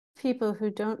people who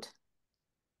don't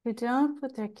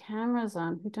put their cameras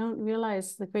on, who don't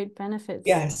realize the great benefits.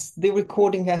 Yes, the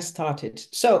recording has started.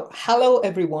 So, hello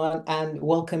everyone, and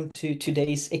welcome to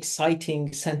today's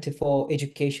exciting Center for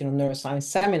Educational Neuroscience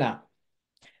seminar.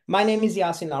 My name is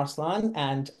Yasin Arslan,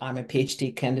 and I'm a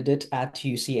PhD candidate at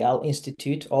UCL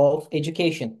Institute of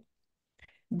Education.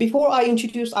 Before I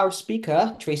introduce our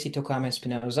speaker, Tracey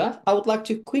Tokuhama-Espinosa, I would like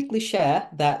to quickly share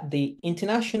that the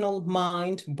International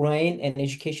Mind, Brain and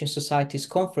Education Societies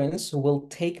Conference will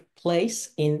take place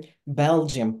in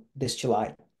Belgium this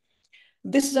July.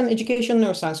 This is an educational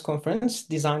neuroscience conference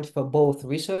designed for both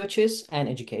researchers and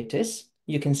educators.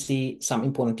 You can see some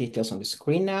important details on the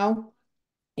screen now,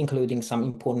 including some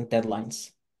important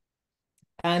deadlines.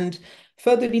 And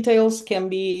further details can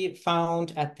be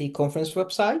found at the conference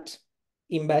website,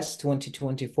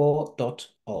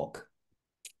 imbes2024.org.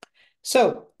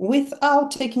 So, without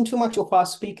taking too much of our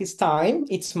speaker's time,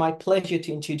 it's my pleasure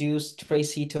to introduce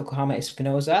Tracey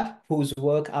Tokuhama-Espinosa, whose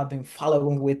work I've been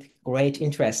following with great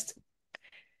interest.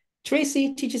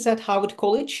 Tracey teaches at Harvard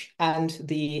College and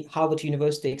the Harvard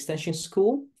University Extension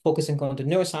School, focusing on the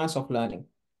neuroscience of learning.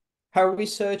 Her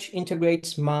research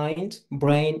integrates mind,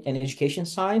 brain, and education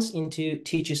science into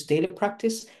teachers' daily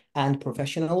practice and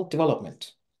professional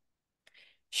development.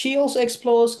 She also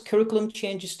explores curriculum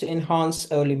changes to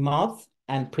enhance early math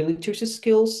and pre-literacy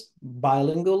skills,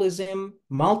 bilingualism,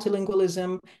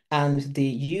 multilingualism, and the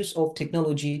use of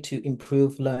technology to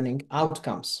improve learning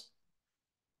outcomes.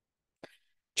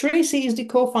 Tracey is the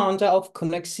co-founder of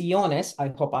Conexiones, I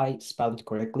hope I spelled it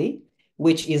correctly,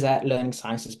 which is a learning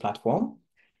sciences platform.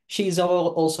 She is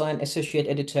also an associate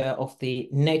editor of the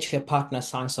Nature Partner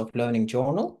Science of Learning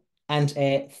journal and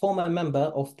a former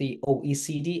member of the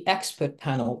OECD expert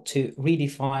panel to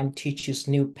redefine teachers'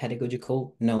 new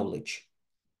pedagogical knowledge.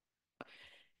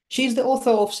 She is the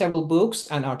author of several books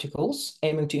and articles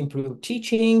aiming to improve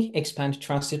teaching, expand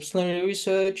transdisciplinary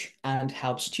research, and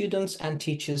help students and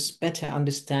teachers better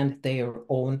understand their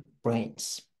own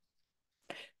brains.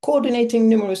 Coordinating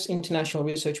numerous international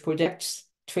research projects,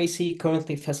 Tracey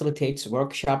currently facilitates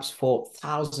workshops for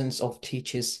thousands of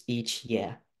teachers each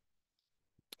year.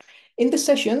 In this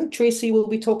session, Tracey will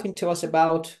be talking to us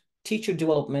about teacher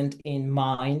development in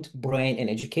mind, brain, and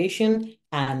education,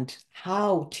 and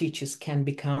how teachers can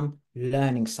become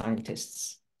learning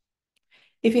scientists.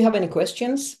 If you have any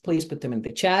questions, please put them in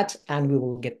the chat and we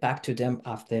will get back to them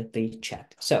after the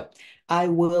chat. So I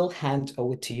will hand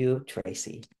over to you,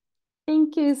 Tracey.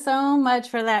 Thank you so much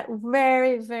for that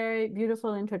very, very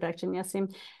beautiful introduction,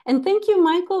 Yasin. And thank you,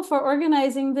 Michael, for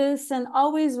organizing this and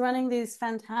always running these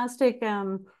fantastic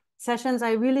sessions.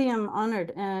 I really am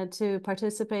honored to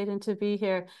participate and to be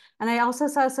here. And I also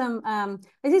saw I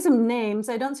see some names.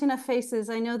 I don't see enough faces.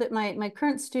 I know that my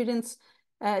current students,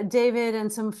 David,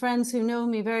 and some friends who know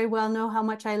me very well know how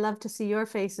much I love to see your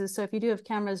faces. So if you do have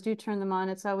cameras, do turn them on.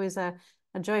 It's always a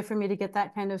joy for me to get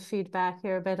that kind of feedback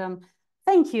here. But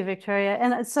thank you, Victoria.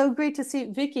 And it's so great to see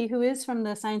Vicky, who is from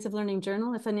the Science of Learning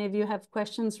Journal. If any of you have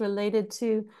questions related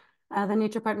to the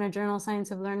Nature Partner Journal,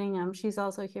 Science of Learning, she's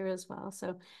also here as well.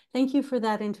 So thank you for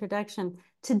that introduction.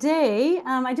 Today,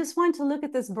 I just want to look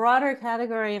at this broader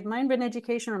category of mind-brain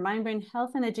education or mind-brain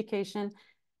health and education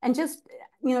and just,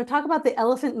 talk about the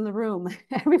elephant in the room.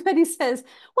 Everybody says,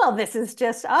 well, this is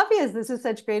just obvious. This is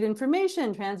such great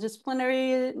information.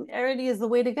 Transdisciplinarity is the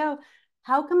way to go.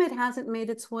 How come it hasn't made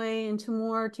its way into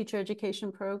more teacher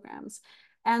education programs?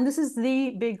 And this is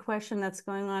the big question that's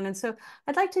going on. And so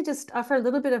I'd like to just offer a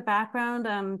little bit of background,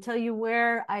 tell you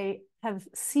where I have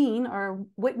seen or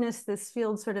witnessed this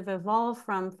field sort of evolve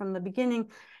from the beginning,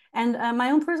 and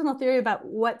my own personal theory about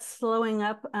what's slowing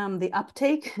up the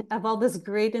uptake of all this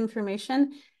great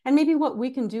information, and maybe what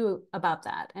we can do about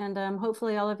that. And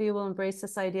hopefully all of you will embrace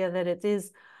this idea that it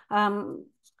is on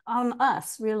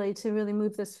us really to really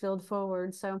move this field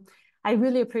forward. So I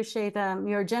really appreciate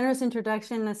your generous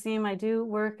introduction, Nasim. I do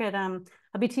work at, I'll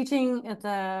be teaching at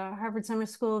the Harvard Summer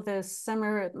School this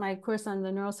summer at my course on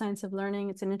the Neuroscience of Learning.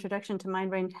 It's an introduction to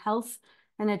mind-brain health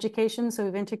and education. So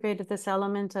we've integrated this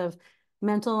element of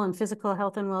mental and physical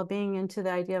health and well-being into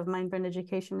the idea of mind-brain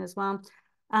education as well.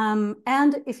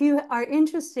 And if you are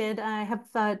interested, I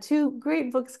have two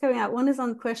great books coming out. One is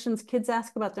on questions kids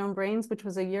ask about their own brains, which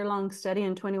was a year-long study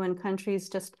in 21 countries,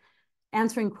 just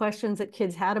answering questions that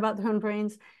kids had about their own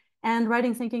brains. And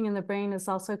Writing, Thinking in the Brain is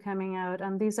also coming out.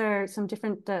 These are some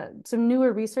different, some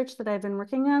newer research that I've been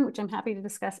working on, which I'm happy to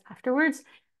discuss afterwards.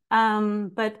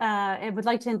 But I would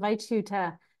like to invite you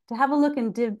to have a look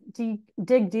and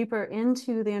dig deeper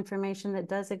into the information that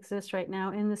does exist right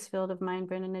now in this field of mind,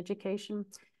 brain, and education.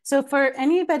 So for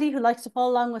anybody who likes to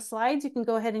follow along with slides, you can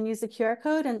go ahead and use the QR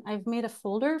code, and I've made a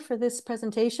folder for this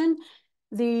presentation.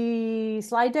 The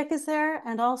slide deck is there,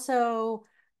 and also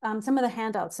some of the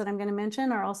handouts that I'm going to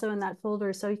mention are also in that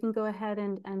folder, so you can go ahead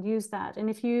and use that. And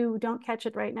if you don't catch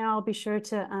it right now, I'll be sure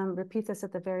to repeat this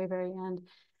at the very, very end.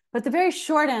 But the very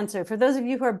short answer, for those of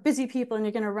you who are busy people and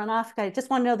you're going to run off, I just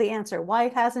want to know the answer. Why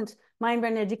hasn't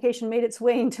mind-brain education made its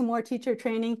way into more teacher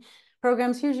training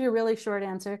programs? Here's your really short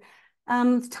answer.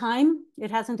 Time,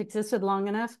 it hasn't existed long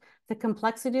enough. The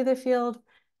complexity of the field,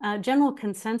 general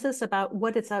consensus about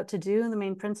what it's out to do, the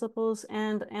main principles,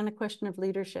 and a question of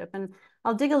leadership. And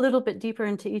I'll dig a little bit deeper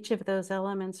into each of those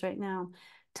elements right now.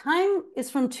 Time is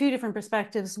from two different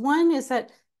perspectives. One is that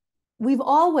we've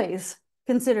always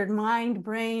considered mind,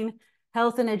 brain,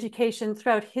 health, and education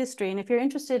throughout history. And if you're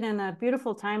interested in a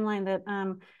beautiful timeline that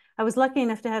I was lucky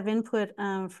enough to have input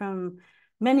from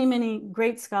many, many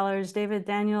great scholars, David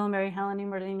Daniel, Mary Helene,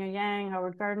 Marlene Yang,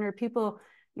 Howard Gardner, people,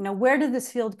 where did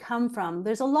this field come from?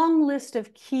 There's a long list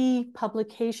of key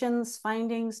publications,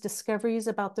 findings, discoveries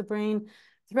about the brain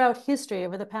throughout history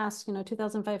over the past,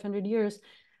 2,500 years,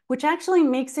 which actually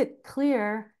makes it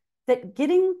clear that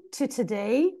getting to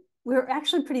today, we're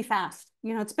actually pretty fast.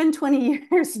 It's been 20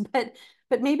 years,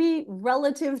 but maybe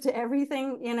relative to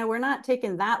everything, we're not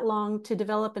taking that long to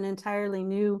develop an entirely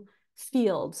new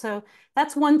field. So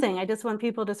that's one thing. I just want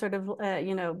people to sort of,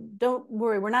 don't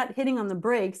worry, we're not hitting on the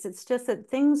brakes. It's just that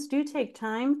things do take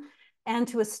time. And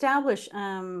to establish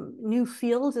new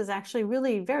fields is actually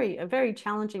really a very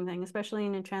challenging thing, especially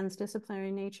in a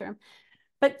transdisciplinary nature.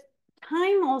 But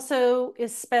time also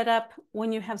is sped up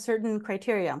when you have certain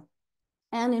criteria.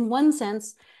 And in one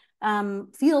sense,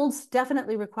 fields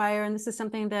definitely require, and this is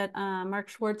something that Mark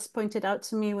Schwartz pointed out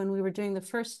to me when we were doing the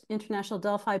first International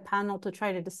Delphi panel to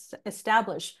try to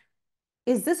establish,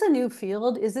 is this a new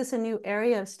field? Is this a new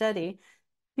area of study?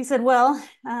 He said, well,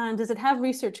 does it have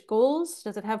research goals?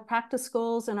 Does it have practice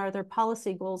goals? And are there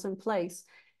policy goals in place?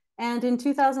 And in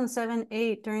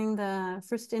 2007-8, during the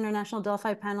first International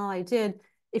Delphi panel I did,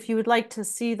 if you would like to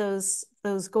see those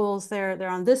goals, they're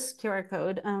on this QR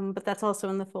code, but that's also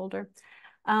in the folder.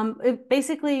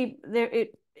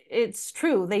 It's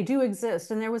true, they do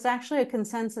exist. And there was actually a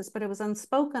consensus, but it was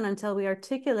unspoken until we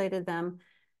articulated them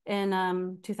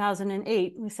in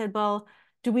 2008. We said, well,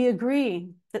 do we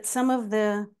agree that some of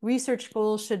the research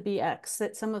goals should be X,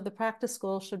 that some of the practice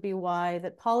goals should be Y,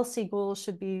 that policy goals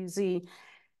should be Z?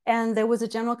 And there was a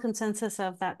general consensus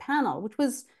of that panel, which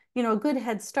was a good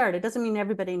head start. It doesn't mean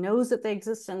everybody knows that they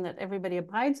exist and that everybody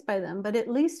abides by them, but at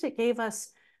least it gave us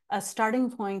a starting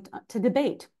point to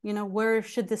debate, where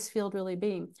should this field really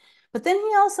be? But then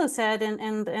he also said,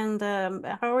 and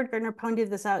Howard Gardner pointed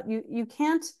this out, you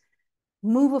can't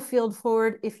move a field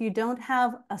forward if you don't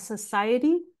have a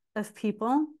society of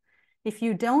people, if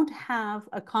you don't have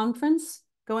a conference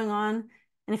going on,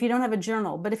 and if you don't have a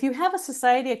journal. But if you have a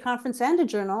society, a conference, and a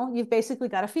journal, you've basically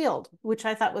got a field, which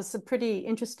I thought was a pretty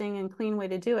interesting and clean way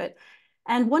to do it.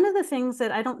 And one of the things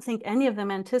that I don't think any of them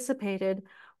anticipated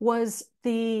was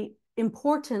the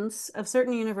importance of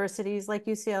certain universities like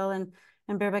UCL and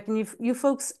Birkbeck, and you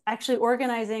folks actually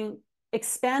organizing,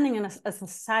 expanding in a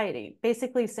society,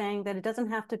 basically saying that it doesn't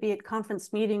have to be at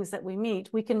conference meetings that we meet.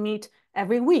 We can meet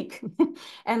every week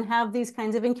and have these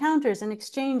kinds of encounters and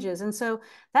exchanges. And so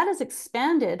that has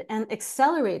expanded and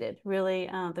accelerated really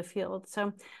the field.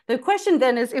 So the question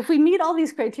then is, if we meet all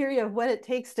these criteria of what it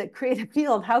takes to create a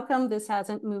field, how come this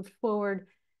hasn't moved forward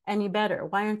any better?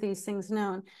 Why aren't these things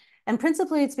known? And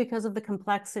principally it's because of the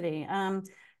complexity.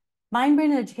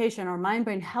 Mind-brain education, or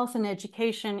mind-brain health and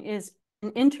education, is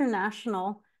an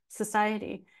international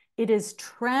society. It is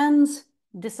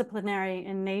transdisciplinary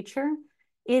in nature.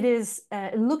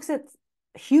 It looks at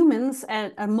humans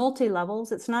at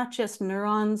multi-levels. It's not just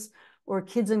neurons or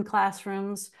kids in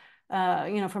classrooms,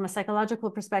 from a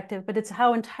psychological perspective, but it's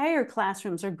how entire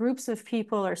classrooms or groups of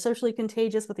people are socially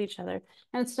contagious with each other.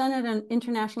 And it's done at an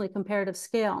internationally comparative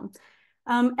scale.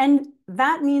 And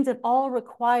that means it all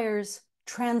requires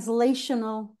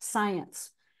translational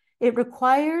science. It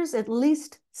requires at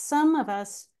least some of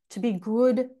us to be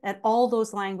good at all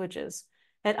those languages,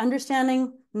 at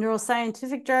understanding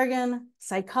neuroscientific jargon,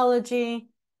 psychology,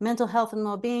 mental health and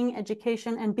well-being,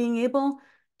 education, and being able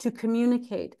to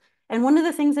communicate. And one of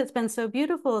the things that's been so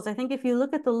beautiful is, I think if you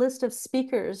look at the list of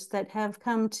speakers that have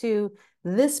come to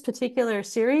this particular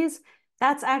series,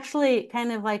 that's actually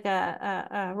kind of like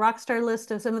a rock star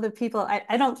list of some of the people.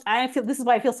 I feel, this is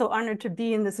why I feel so honored to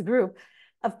be in this group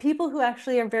of people who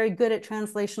actually are very good at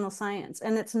translational science,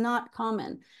 and it's not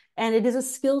common. And it is a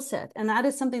skill set, and that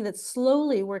is something that's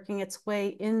slowly working its way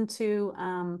into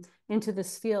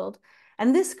this field.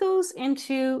 And this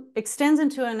extends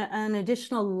into an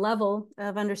additional level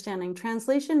of understanding.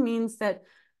 Translation means that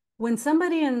when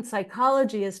somebody in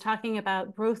psychology is talking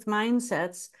about growth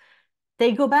mindsets,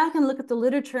 they go back and look at the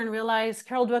literature and realize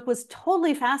Carol Dweck was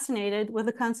totally fascinated with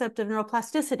the concept of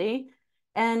neuroplasticity,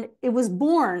 and it was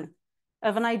born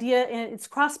of an idea, and it's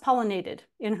cross-pollinated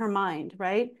in her mind,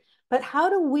 right? But how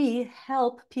do we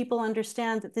help people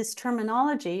understand that this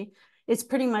terminology is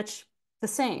pretty much the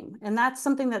same? And that's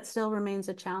something that still remains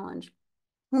a challenge.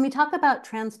 When we talk about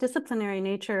transdisciplinary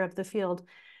nature of the field,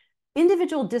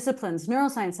 individual disciplines,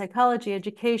 neuroscience, psychology,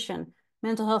 education,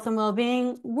 mental health and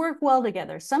well-being work well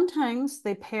together. Sometimes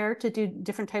they pair to do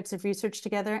different types of research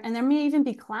together, and there may even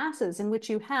be classes in which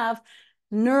you have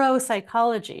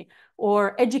neuropsychology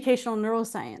or educational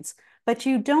neuroscience, but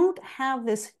you don't have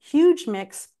this huge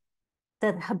mix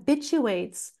that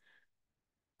habituates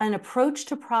an approach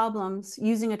to problems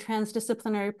using a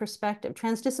transdisciplinary perspective.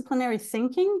 Transdisciplinary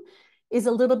thinking is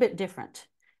a little bit different.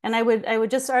 And I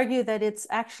would just argue that it's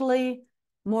actually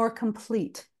more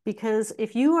complete, because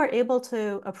if you are able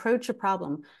to approach a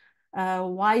problem,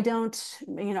 how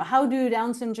do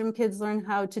Down syndrome kids learn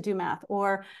how to do math?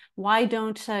 Or why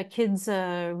don't kids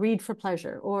read for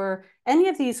pleasure? Or any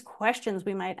of these questions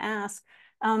we might ask,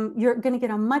 you're going to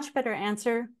get a much better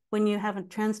answer when you have a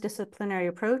transdisciplinary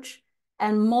approach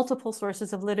and multiple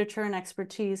sources of literature and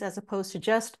expertise, as opposed to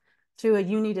just through a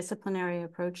unidisciplinary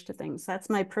approach to things. That's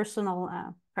my personal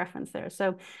preference there.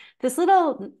 So this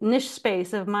little niche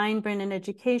space of mind, brain, and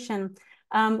education,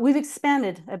 we've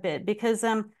expanded a bit, because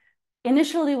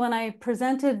initially when I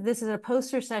presented this as a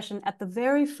poster session at the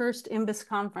very first IMBES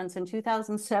conference in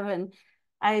 2007,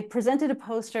 I presented a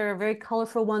poster, a very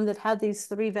colorful one that had these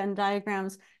 3 Venn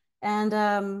diagrams.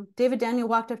 And David Daniel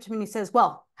walked up to me and he says,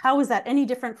 well, how is that any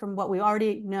different from what we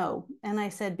already know? And I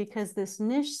said, because this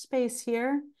niche space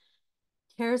here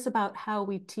cares about how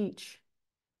we teach.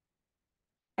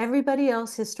 Everybody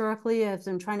else historically has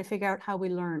been trying to figure out how we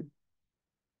learn.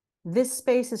 This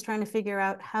space is trying to figure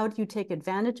out how do you take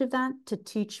advantage of that to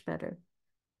teach better.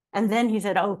 And then he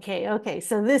said, okay,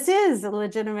 so this is a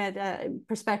legitimate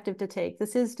perspective to take.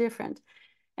 This is different.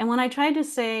 And when I tried to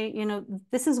say,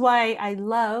 this is why I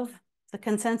love the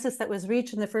consensus that was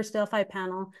reached in the first Delphi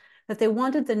panel, that they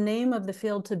wanted the name of the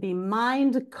field to be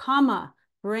mind,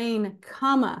 brain,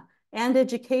 and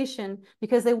education,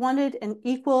 because they wanted an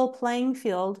equal playing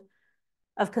field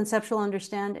of conceptual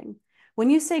understanding. When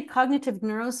you say cognitive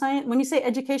neuroscience, when you say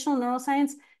educational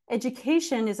neuroscience,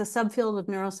 education is a subfield of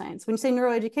neuroscience. When you say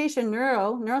neuroeducation,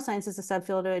 neuroscience is a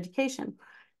subfield of education.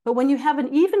 But when you have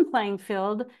an even playing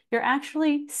field, you're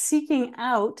actually seeking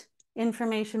out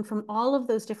information from all of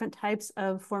those different types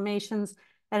of formations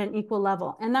at an equal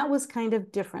level. And that was kind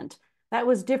of different. That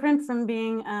was different from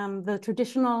being the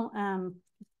traditional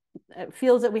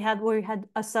fields that we had, where we had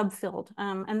a subfield.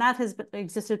 And that has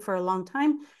existed for a long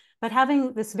time. But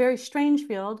having this very strange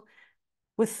field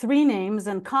with 3 names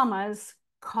and commas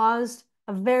caused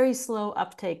a very slow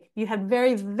uptake. You had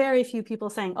very, very few people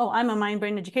saying, oh, I'm a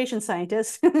mind-brain education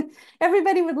scientist.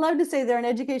 Everybody would love to say they're an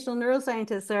educational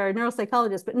neuroscientist or a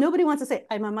neuropsychologist, but nobody wants to say,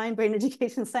 I'm a mind-brain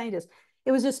education scientist.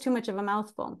 It was just too much of a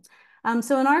mouthful.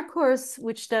 So in our course,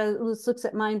 which looks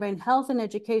at mind, brain health and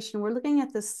education, we're looking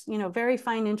at this very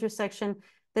fine intersection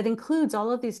that includes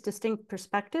all of these distinct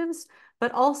perspectives,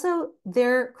 but also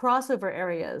their crossover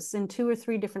areas in 2 or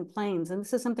 3 different planes. And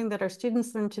this is something that our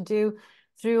students learn to do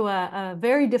through a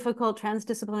very difficult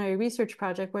transdisciplinary research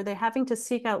project, where they're having to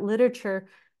seek out literature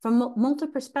from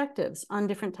multiple perspectives on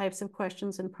different types of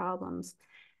questions and problems.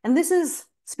 And this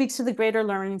speaks to the greater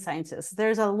learning sciences.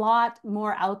 There's a lot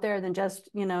more out there than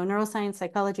just neuroscience,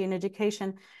 psychology, and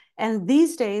education. And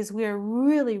these days, we are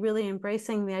really, really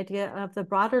embracing the idea of the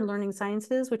broader learning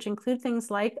sciences, which include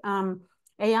things like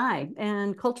AI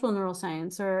and cultural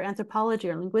neuroscience or anthropology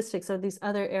or linguistics or these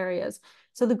other areas.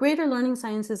 So the greater learning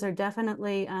sciences are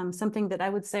definitely something that I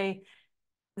would say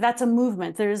that's a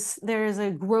movement. There's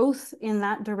a growth in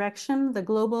that direction. The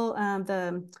global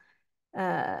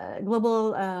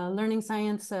learning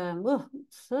science.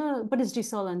 What is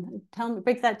GSOLAN?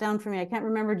 Break that down for me. I can't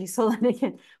remember GSOLAN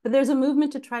again. But there's a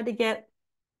movement to try to get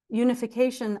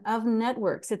unification of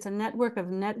networks. It's a network of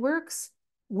networks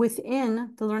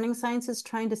within the learning sciences,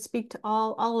 trying to speak to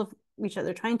all of each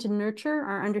other, trying to nurture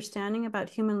our understanding about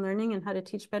human learning and how to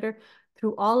teach better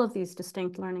through all of these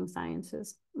distinct learning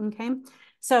sciences. Okay,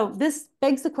 so this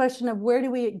begs the question of where do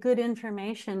we get good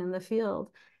information in the field?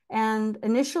 And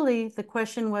initially, the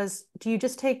question was, do you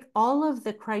just take all of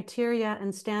the criteria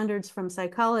and standards from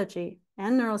psychology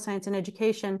and neuroscience and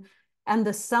education, and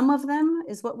the sum of them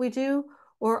is what we do?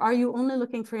 Or are you only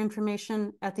looking for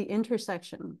information at the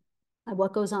intersection?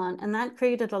 what goes on. And that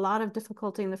created a lot of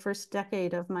difficulty in the first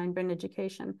decade of mind-brain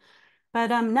education. But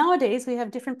nowadays, we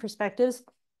have different perspectives.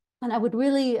 And I would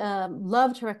really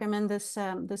love to recommend this,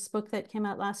 this book that came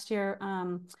out last year,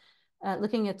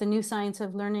 looking at the new science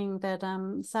of learning that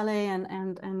Saleh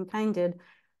and Kind did,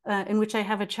 in which I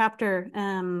have a chapter,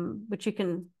 which you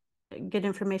can get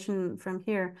information from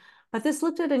here. But this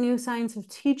looked at a new science of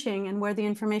teaching and where the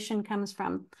information comes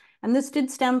from. And this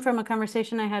did stem from a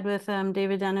conversation I had with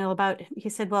David Daniel about, he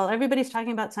said, well, everybody's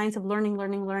talking about science of learning,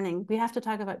 learning, learning. We have to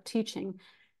talk about teaching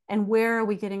and where are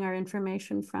we getting our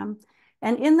information from?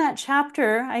 And in that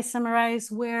chapter, I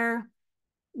summarize where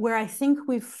I think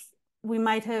we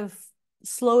might have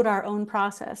slowed our own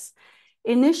process.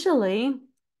 Initially,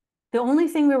 the only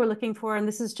thing we were looking for, and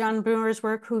this is John Brewer's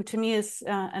work, who to me is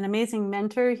an amazing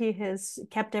mentor. He has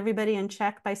kept everybody in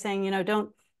check by saying, you know,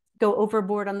 don't go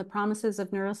overboard on the promises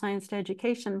of neuroscience to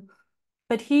education.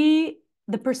 But the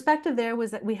perspective there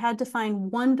was that we had to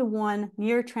find one-to-one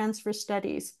near transfer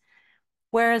studies.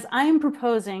 Whereas I am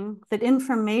proposing that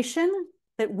information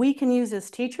that we can use as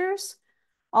teachers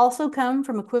also come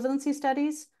from equivalency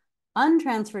studies,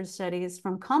 untransferred studies,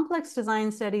 from complex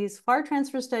design studies, far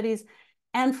transfer studies,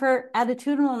 and for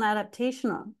attitudinal and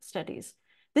adaptational studies.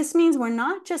 This means we're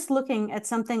not just looking at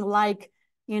something like,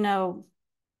 you know,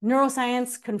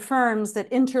 neuroscience confirms that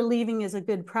interleaving is a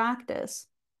good practice,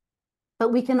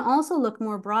 but we can also look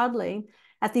more broadly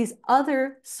at these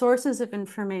other sources of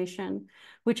information,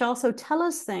 which also tell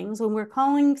us things when we're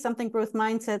calling something growth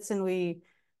mindsets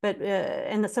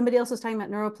and somebody else was talking about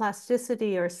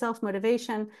neuroplasticity or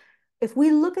self-motivation. If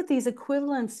we look at these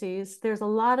equivalencies, there's a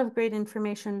lot of great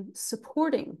information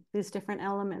supporting these different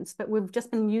elements, but we've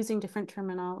just been using different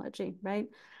terminology, right?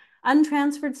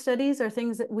 Untransferred studies are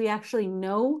things that we actually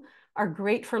know are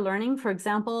great for learning. For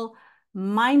example,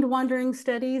 mind-wandering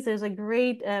studies. There's a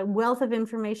great wealth of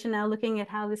information now looking at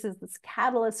how this is this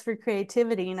catalyst for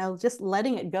creativity, you know, just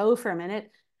letting it go for a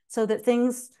minute so that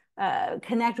things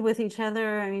connect with each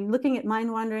other. I mean, looking at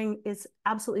mind-wandering is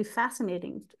absolutely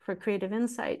fascinating for creative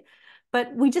insight.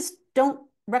 But we just don't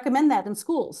recommend that in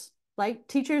schools. Like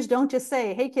teachers don't just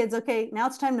say, hey kids, okay, now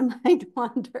it's time to mind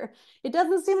wander. It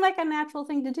doesn't seem like a natural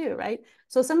thing to do, right?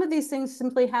 So some of these things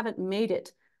simply haven't made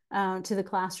it to the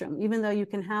classroom, even though you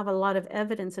can have a lot of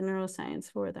evidence in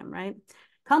neuroscience for them, right?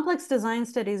 Complex design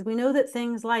studies, we know that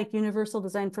things like universal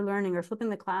design for learning or flipping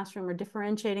the classroom or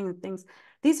differentiating things,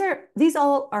 these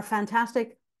all are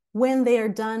fantastic when they are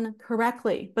done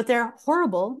correctly, but they're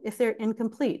horrible if they're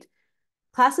incomplete.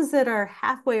 Classes that are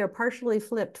halfway or partially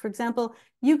flipped. For example,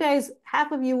 you guys,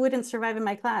 half of you wouldn't survive in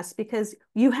my class because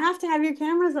you have to have your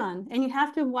cameras on and you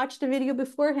have to watch the video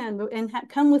beforehand and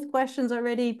come with questions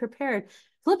already prepared.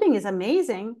 Flipping is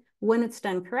amazing when it's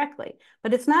done correctly,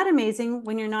 but it's not amazing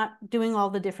when you're not doing all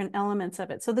the different elements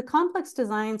of it. So the complex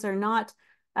designs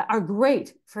are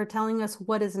great for telling us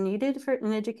what is needed for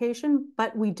an education,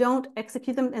 but we don't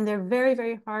execute them and they're very,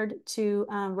 very hard to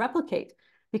replicate,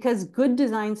 because good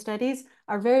design studies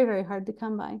are very, very hard to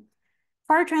come by.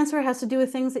 Far transfer has to do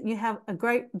with things that you have a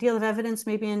great deal of evidence,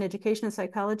 maybe in education and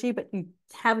psychology, but you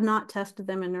have not tested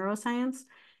them in neuroscience.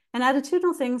 And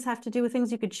attitudinal things have to do with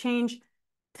things you could change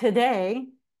today,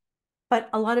 but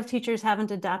a lot of teachers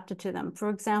haven't adapted to them. For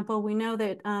example, we know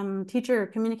that teacher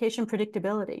communication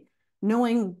predictability,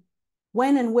 knowing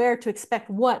when and where to expect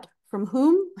what from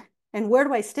whom, and where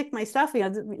do I stick my stuff, you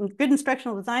know, good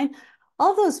instructional design,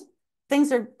 all those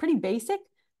things are pretty basic,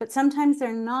 but sometimes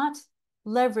they're not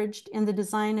leveraged in the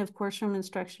design of course room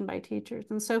instruction by teachers.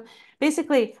 And so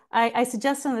basically, I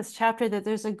suggest in this chapter that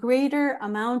there's a greater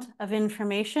amount of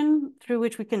information through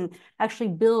which we can actually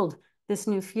build this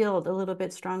new field a little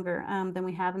bit stronger than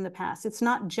we have in the past. It's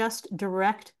not just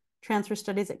direct transfer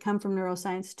studies that come from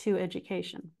neuroscience to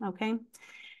education, okay?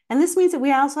 And this means that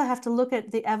we also have to look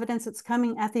at the evidence that's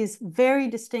coming at these very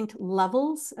distinct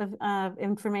levels of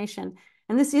information.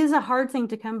 And this is a hard thing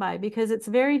to come by because it's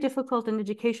very difficult in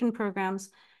education programs.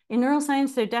 In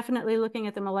neuroscience, they're definitely looking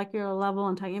at the molecular level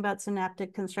and talking about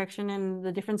synaptic construction and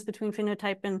the difference between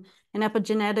phenotype and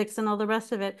epigenetics and all the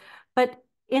rest of it. But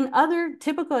in other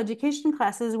typical education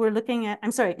classes,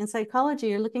 in psychology,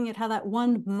 you're looking at how that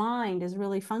one mind is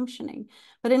really functioning.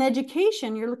 But in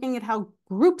education, you're looking at how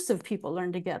groups of people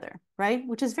learn together, right?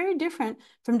 Which is very different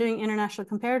from doing international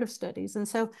comparative studies. And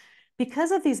so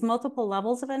because of these multiple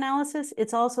levels of analysis,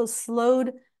 it's also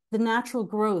slowed the natural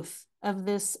growth of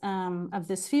this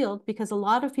field, because a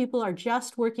lot of people are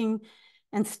just working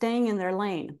and staying in their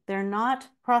lane. They're not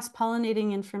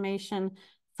cross-pollinating information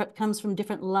that comes from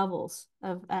different levels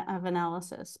of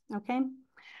analysis, okay?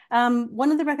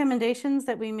 One of the recommendations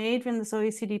that we made from this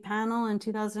OECD panel in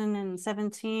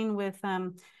 2017 with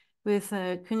with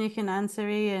Kunik and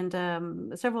Ansari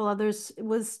and several others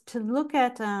was to look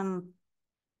at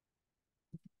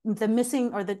the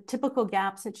missing or the typical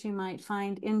gaps that you might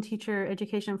find in teacher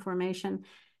education formation.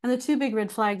 And the two big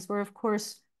red flags were, of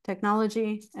course,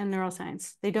 technology and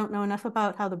neuroscience. They don't know enough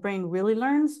about how the brain really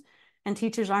learns, and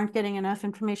teachers aren't getting enough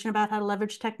information about how to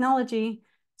leverage technology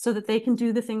so that they can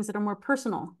do the things that are more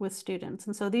personal with students.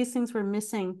 And so these things were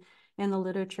missing in the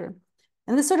literature.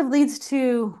 And this sort of leads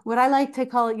to what I like to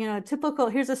call, typical,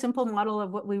 here's a simple model of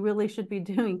what we really should be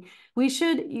doing.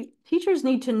 Teachers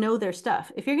need to know their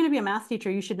stuff. If you're going to be a math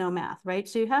teacher, you should know math, right?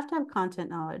 So you have to have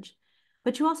content knowledge,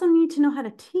 but you also need to know how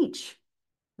to teach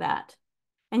that.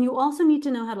 And you also need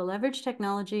to know how to leverage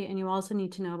technology, and you also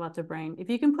need to know about the brain. If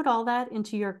you can put all that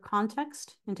into your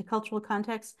context, into cultural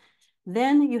context,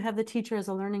 then you have the teacher as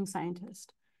a learning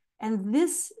scientist. And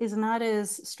this is not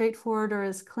as straightforward or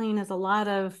as clean as a lot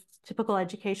of typical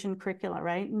education curricula,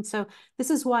 right? And so this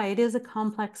is why it is a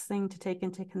complex thing to take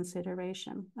into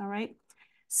consideration, all right?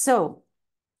 So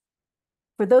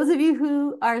for those of you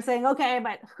who are saying, okay,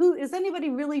 but is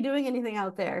anybody really doing anything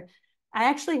out there? I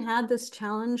actually had this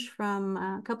challenge from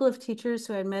a couple of teachers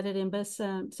who I met at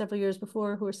IMBES several years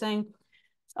before who were saying,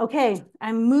 okay,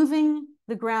 I'm moving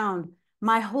the ground.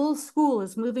 My whole school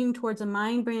is moving towards a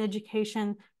mind-brain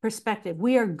education perspective.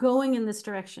 We are going in this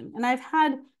direction. And I've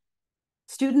had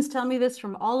students tell me this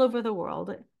from all over the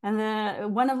world.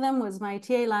 And one of them was my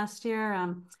TA last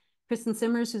year, Kristen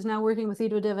Simmers, who's now working with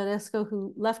Ido Devedesco,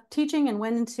 who left teaching and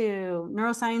went into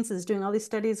neurosciences, doing all these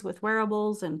studies with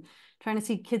wearables and trying to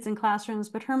see kids in classrooms.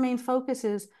 But her main focus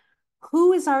is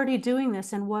who is already doing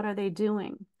this and what are they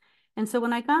doing? And so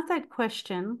when I got that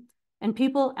question and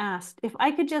people asked if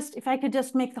I could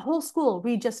just make the whole school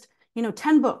read just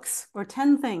 10 books or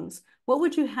 10 things, what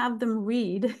would you have them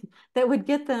read that would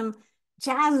get them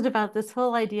jazzed about this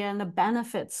whole idea and the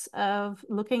benefits of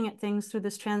looking at things through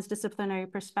this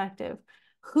transdisciplinary perspective?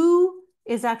 Who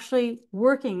is actually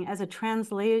working as a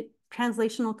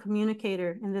translational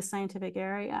communicator in this scientific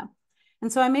area?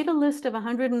 And so I made a list of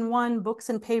 101 books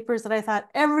and papers that I thought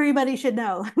everybody should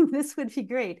know. This would be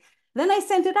great. Then I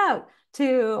sent it out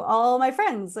to all my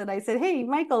friends and I said, hey,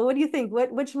 Michael, what do you think?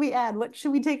 What should we add? What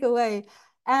should we take away?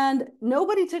 And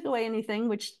nobody took away anything,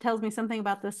 which tells me something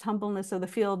about this humbleness of the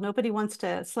field. Nobody wants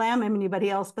to slam anybody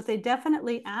else, but they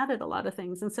definitely added a lot of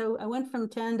things. And so I went from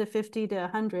 10 to 50 to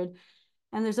 100,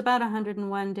 and there's about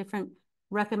 101 different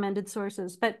recommended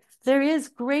sources. But there is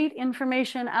great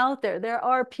information out there. There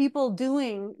are people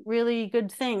doing really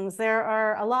good things. There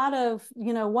are a lot of,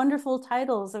 wonderful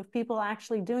titles of people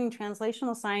actually doing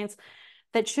translational science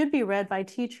that should be read by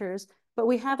teachers, but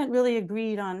we haven't really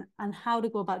agreed on how to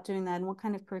go about doing that and what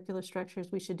kind of curricular structures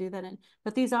we should do that in.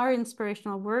 But these are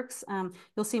inspirational works.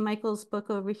 You'll see Michael's book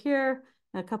over here,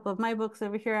 a couple of my books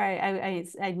over here.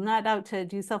 I'm not out to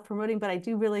do self-promoting, but I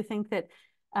do really think that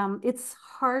it's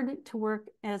hard to work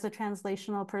as a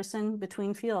translational person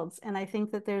between fields. And I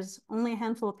think that there's only a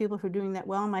handful of people who are doing that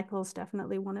well. Michael's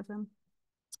definitely one of them.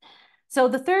 So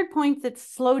the third point that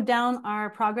slowed down our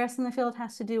progress in the field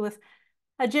has to do with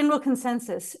a general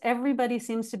consensus. Everybody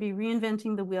seems to be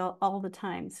reinventing the wheel all the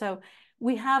time. So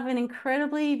we have an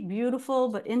incredibly beautiful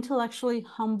but intellectually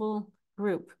humble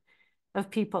group of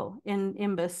people in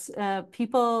IMBES.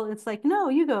 People, it's like, no,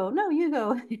 you go, no, you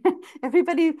go.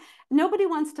 Nobody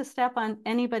wants to step on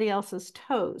anybody else's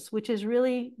toes, which is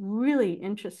really, really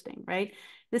interesting, right?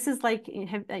 This is like,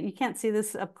 you can't see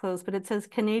this up close, but it says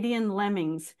Canadian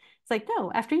lemmings. It's like,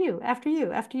 no, after you, after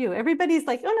you, after you. Everybody's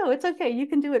like, oh, no, it's okay. You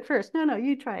can do it first. No,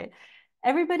 you try it.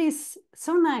 Everybody's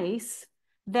so nice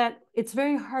that it's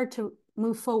very hard to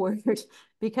move forward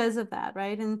because of that,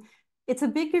 right? And it's a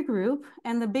bigger group,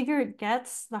 and the bigger it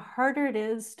gets, the harder it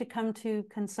is to come to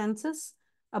consensus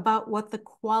about what the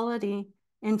quality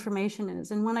information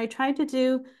is. And when I tried to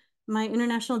do my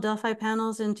international Delphi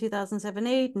panels in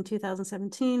 2007-8 and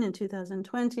 2017 and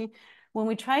 2020, when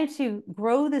we tried to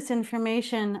grow this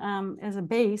information as a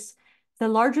base, the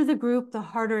larger the group, the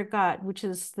harder it got, which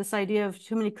is this idea of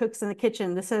too many cooks in the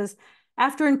kitchen. This says,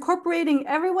 after incorporating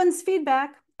everyone's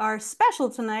feedback, our special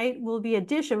tonight will be a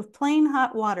dish of plain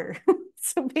hot water.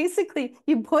 So basically,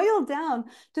 you boil down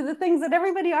to the things that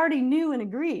everybody already knew and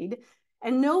agreed,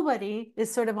 and nobody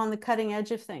is sort of on the cutting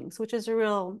edge of things, which is a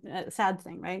real sad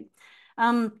thing, right?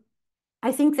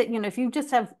 I think that, if you just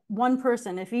have one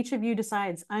person, if each of you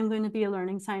decides, I'm going to be a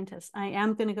learning scientist, I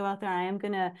am going to go out there, I am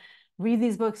going to read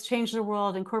these books, change the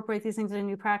world, incorporate these things in a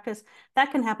new practice,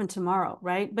 that can happen tomorrow,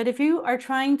 right? But if you are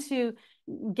trying to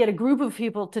get a group of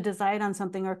people to decide on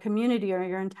something, or community, or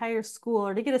your entire school,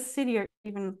 or to get a city or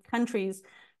even countries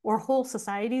or whole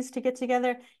societies to get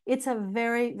together, it's a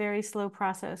very, very slow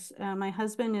process. My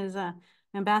husband is an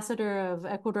ambassador of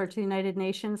Ecuador to the United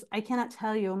Nations. I cannot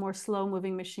tell you a more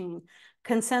slow-moving machine.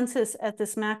 Consensus at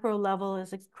this macro level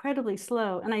is incredibly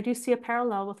slow, and I do see a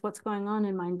parallel with what's going on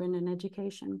in mind, brain, and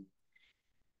education.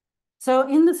 So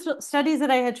in the studies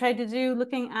that I had tried to do,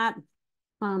 looking at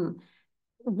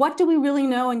what do we really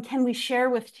know and can we share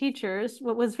with teachers,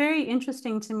 what was very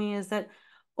interesting to me is that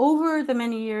over the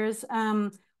many years,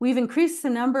 we've increased the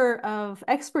number of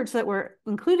experts that were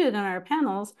included in our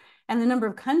panels and the number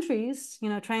of countries,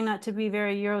 trying not to be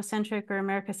very Eurocentric or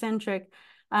America-centric,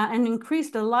 and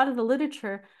increased a lot of the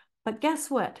literature. But guess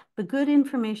what? The good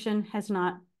information has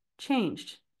not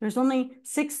changed. There's only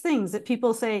 6 things that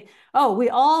people say, oh, we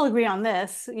all agree on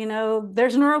this.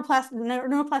 There's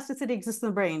neuroplasticity exists in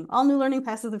the brain. All new learning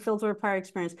passes the filter of prior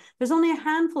experience. There's only a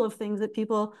handful of things that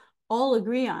people all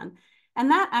agree on.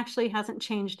 And that actually hasn't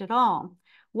changed at all.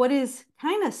 What is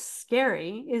kind of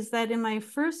scary is that in my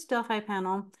first Delphi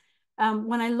panel,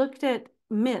 when I looked at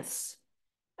myths,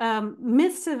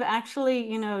 myths have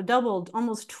actually, doubled,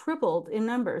 almost tripled in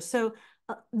numbers. So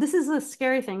this is a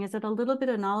scary thing, is that a little bit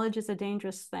of knowledge is a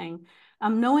dangerous thing.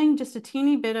 Knowing just a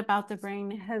teeny bit about the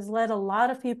brain has led a lot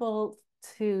of people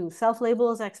to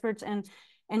self-label as experts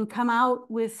and come out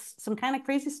with some kind of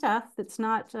crazy stuff that's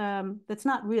not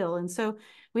real. And so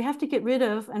we have to get rid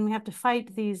of, and we have to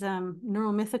fight these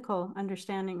neuromythical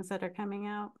understandings that are coming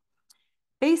out.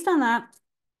 Based on that,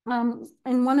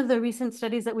 in one of the recent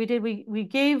studies that we did, we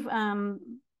gave,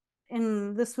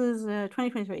 this was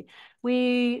 2023,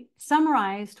 we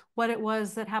summarized what it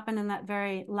was that happened in that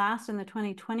very last, in the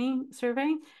 2020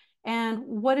 survey, and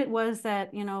what it was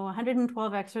that,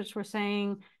 112 experts were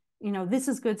saying, this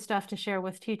is good stuff to share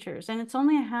with teachers. And it's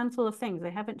only a handful of things.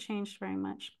 They haven't changed very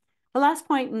much. The last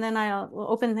point, and then I'll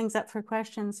open things up for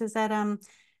questions, is that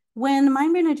when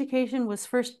mind-brain education was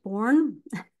first born,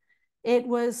 it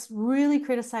was really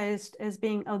criticized as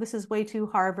being, oh, this is way too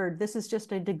Harvard. This is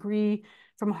just a degree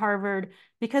from Harvard,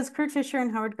 because Kurt Fisher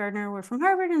and Howard Gardner were from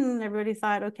Harvard, and everybody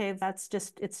thought, okay, it's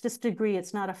just a degree,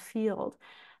 it's not a field.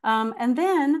 And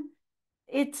then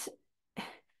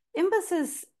IMBES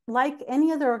is like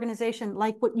any other organization,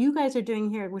 like what you guys are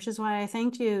doing here, which is why I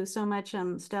thanked you so much,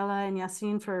 Stella and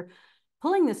Yassine, for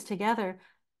pulling this together.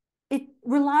 It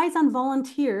relies on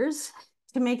volunteers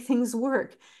to make things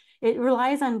work. It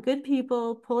relies on good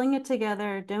people pulling it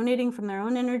together, donating from their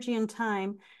own energy and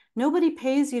time. Nobody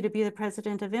pays you to be the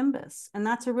president of IMBES, and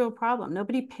that's a real problem.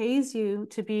 Nobody pays you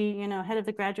to be, head of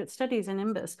the graduate studies in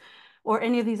IMBES or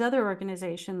any of these other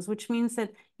organizations, which means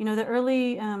that, the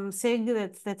EARLI SIG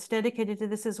that's dedicated to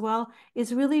this as well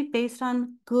is really based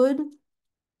on good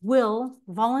will,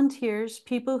 volunteers,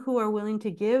 people who are willing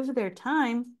to give their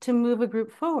time to move a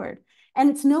group forward. And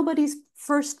it's nobody's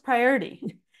first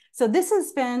priority. So this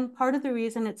has been part of the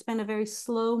reason it's been a very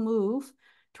slow move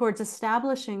towards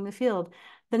establishing the field.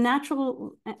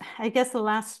 I guess the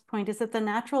last point is that the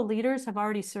natural leaders have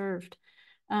already served.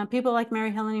 People like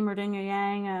Mary Helene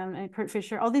Mordeno-Yang and Kurt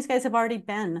Fisher, all these guys have already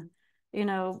been,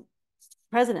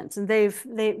 presidents, and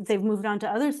they've moved on to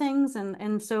other things,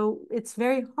 and so it's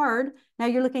very hard. Now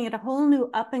you're looking at a whole new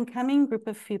up and coming group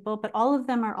of people, but all of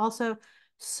them are also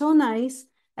so nice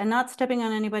and not stepping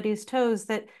on anybody's toes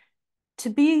that to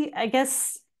be, I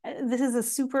guess, this is a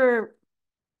super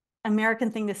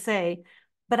American thing to say,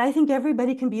 but I think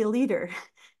everybody can be a leader.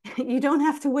 You don't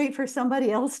have to wait for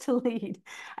somebody else to lead.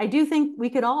 I do think we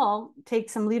could all take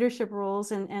some leadership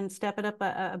roles and step it up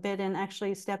a bit and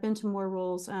actually step into more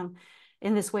roles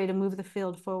in this way to move the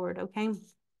field forward, okay?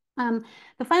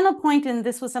 The final point, and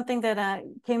this was something that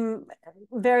came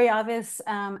very obvious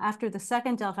after the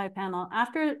second Delphi panel,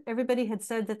 after everybody had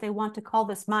said that they want to call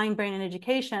this mind, brain, and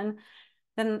education,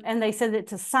 and they said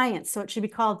it's a science, so it should be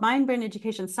called mind, brain,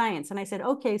 education science. And I said,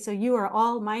 okay, so you are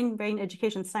all mind, brain,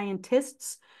 education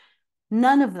scientists.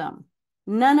 None of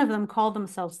them call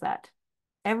themselves that.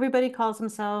 Everybody calls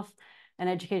themselves an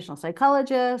educational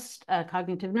psychologist, a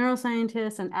cognitive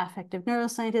neuroscientist, an affective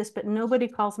neuroscientist, but nobody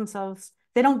calls themselves,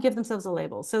 they don't give themselves a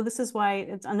label. So this is why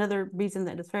it's another reason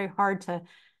that it's very hard to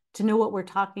know what we're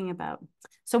talking about.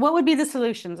 So what would be the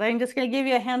solutions? I'm just going to give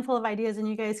you a handful of ideas and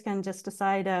you guys can just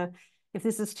decide if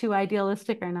this is too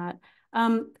idealistic or not.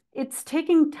 It's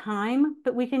taking time,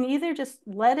 but we can either just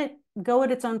let it go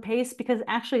at its own pace, because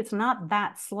actually it's not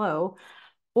that slow,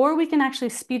 or we can actually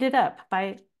speed it up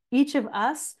by each of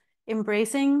us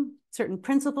embracing certain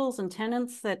principles and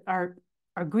tenets that are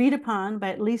agreed upon by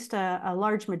at least a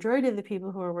large majority of the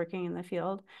people who are working in the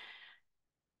field.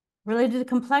 Related to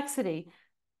complexity,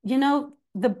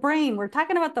 the brain, we're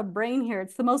talking about the brain here.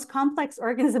 It's the most complex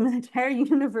organism in the entire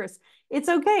universe. It's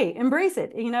okay, embrace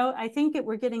it. You know, I think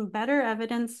we're getting better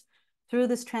evidence through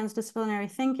this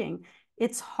transdisciplinary thinking.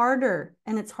 It's harder,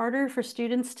 and it's harder for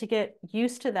students to get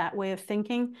used to that way of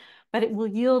thinking, but it will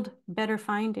yield better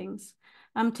findings.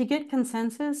 To get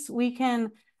consensus,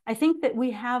 I think that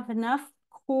we have enough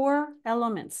core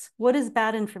elements. What is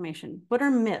bad information? What are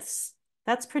myths?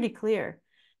 That's pretty clear.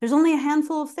 There's only a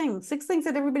handful of things, 6 things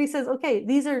that everybody says, okay,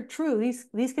 these are true.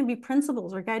 These can be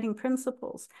principles or guiding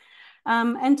principles.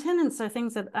 And tenets are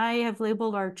things that I have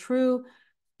labeled are true.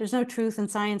 There's no truth in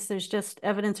science. There's just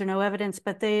evidence or no evidence,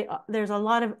 but there's a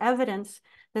lot of evidence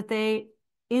that they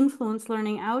influence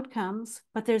learning outcomes,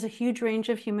 but there's a huge range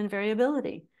of human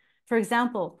variability. For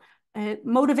example,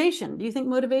 motivation. Do you think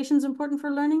motivation is important for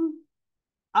learning?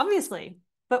 Obviously.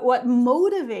 But what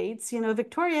motivates, you know,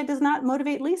 Victoria does not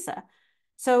motivate Lisa.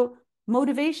 So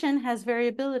motivation has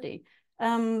variability.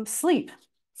 Sleep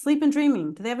and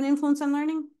dreaming, do they have an influence on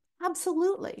learning?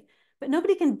 Absolutely. But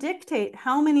nobody can dictate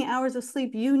how many hours of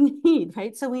sleep you need,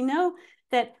 right? So we know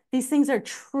that these things are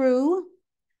true.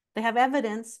 They have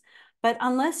evidence. But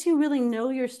unless you really know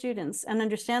your students and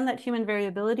understand that human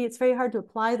variability, it's very hard to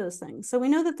apply those things. So we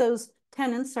know that those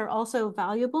tenets are also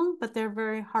valuable, but they're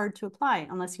very hard to apply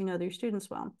unless you know your students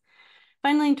well.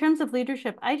 Finally, in terms of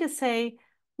leadership, I just say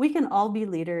we can all be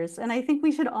leaders. And I think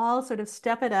we should all sort of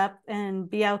step it up and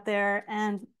be out there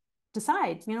and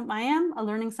decide, you know, I am a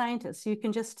learning scientist. You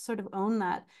can just sort of own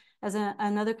that as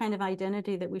another kind of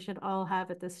identity that we should all have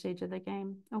at this stage of the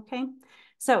game. Okay,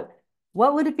 so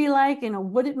what would it be like? You know,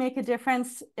 would it make a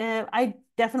difference? I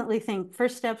definitely think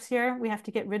first steps here, we have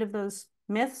to get rid of those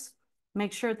myths,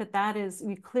 make sure that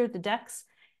we cleared the decks.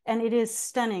 And it is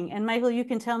stunning. And Michael, you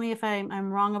can tell me if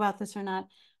I'm wrong about this or not,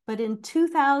 but in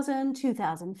 2000,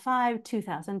 2005,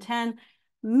 2010,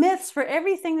 myths, for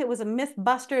everything that was a myth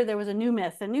buster, there was a new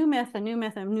myth, a new myth, a new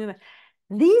myth, a new myth.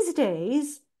 These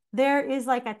days, there is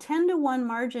like a 10-to-1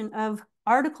 margin of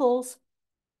articles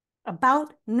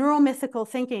about neuromythical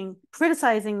thinking,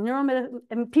 criticizing neuromythical,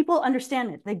 and people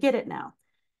understand it, they get it now,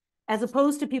 as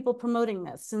opposed to people promoting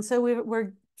myths. And so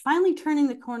we're finally turning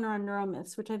the corner on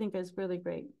neuromyths, which I think is really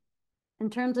great. In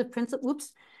terms of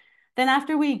then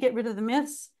after we get rid of the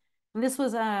myths, and this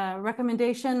was a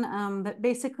recommendation that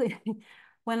basically,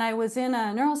 when I was in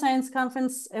a neuroscience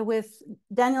conference with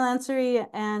Daniel Ansari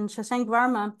and Shashank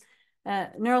Varma,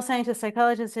 neuroscientist,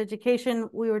 psychologist, education,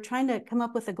 we were trying to come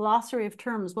up with a glossary of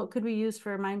terms. What could we use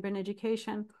for mind-brain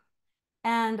education?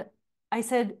 And I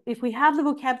said, if we have the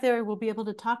vocabulary, we'll be able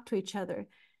to talk to each other.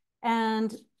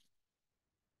 And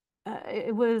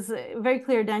it was very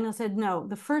clear. Daniel said, no,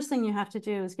 the first thing you have to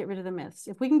do is get rid of the myths.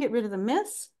 If we can get rid of the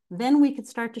myths, then we could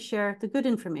start to share the good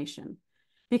information.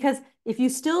 Because if you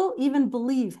still even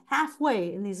believe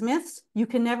halfway in these myths, you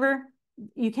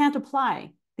can't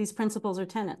apply these principles or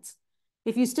tenets.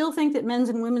 If you still think that men's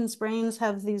and women's brains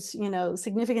have these, you know,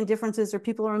 significant differences, or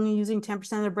people are only using 10%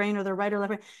 of their brain, or their right or left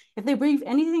brain, if they believe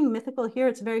anything mythical here,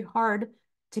 it's very hard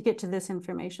to get to this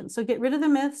information. So get rid of the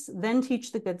myths, then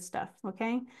teach the good stuff,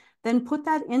 okay? Then put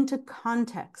that into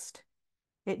context.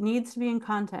 It needs to be in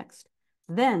context.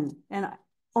 Then, and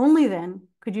only then,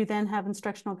 could you then have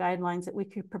instructional guidelines that we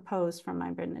could propose from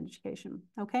mind-brain education,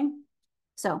 okay?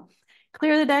 So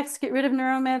clear the decks, get rid of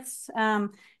neuromyths.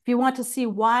 If you want to see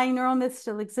why neuromyths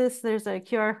still exist, there's a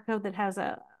QR code that has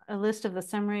a list of the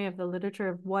summary of the literature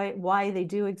of why they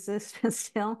do exist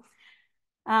still.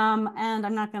 And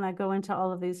I'm not going to go into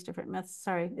all of these different myths.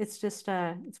 Sorry, it's just,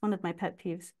 it's one of my pet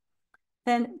peeves.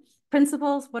 Then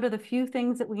principles, what are the few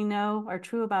things that we know are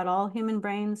true about all human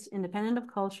brains, independent of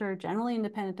culture, generally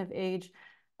independent of age?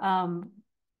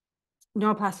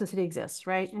 Neuroplasticity exists,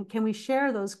 right? And can we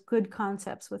share those good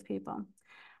concepts with people?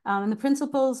 And the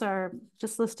principles are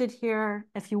just listed here.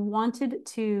 If you wanted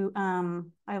to,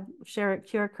 I'll share a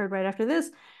QR code right after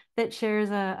this that shares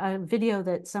a video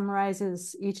that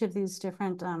summarizes each of these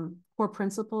different core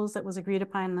principles that was agreed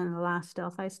upon in the last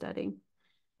Delphi study,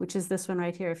 which is this one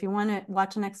right here. If you want to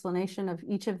watch an explanation of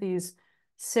each of these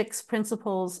 6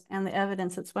 principles and the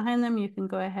evidence that's behind them, you can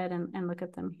go ahead and look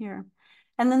at them here.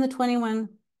 And then the 21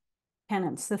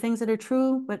 tenets, the things that are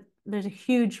true, but there's a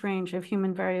huge range of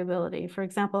human variability. For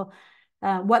example,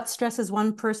 what stresses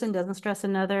one person doesn't stress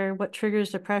another, what triggers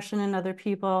depression in other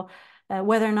people,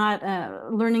 whether or not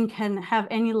learning can have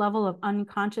any level of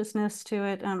unconsciousness to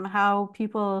it, how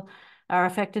people are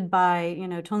affected by, you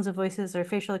know, tones of voices or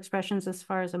facial expressions as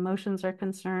far as emotions are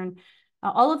concerned.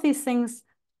 All of these things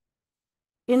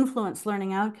influence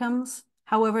learning outcomes.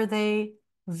 However, they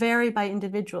vary by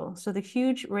individual. So the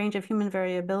huge range of human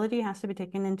variability has to be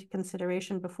taken into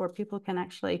consideration before people can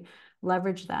actually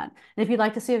leverage that. And if you'd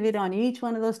like to see a video on each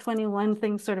one of those 21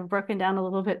 things sort of broken down a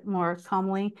little bit more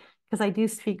calmly, because I do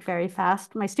speak very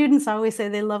fast. My students always say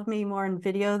they love me more in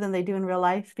video than they do in real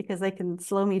life because they can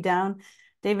slow me down.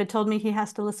 David told me he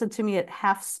has to listen to me at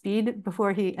half speed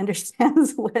before he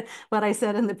understands what I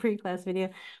said in the pre-class video.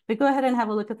 But go ahead and have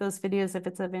a look at those videos if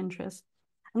it's of interest.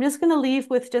 I'm just going to leave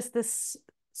with just this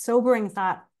sobering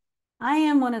thought. I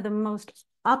am one of the most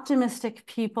optimistic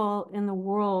people in the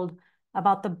world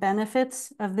about the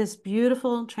benefits of this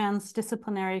beautiful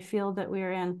transdisciplinary field that we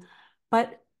are in.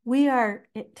 But we are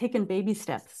taking baby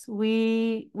steps.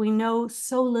 We know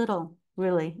so little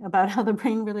really about how the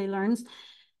brain really learns.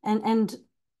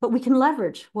 But we can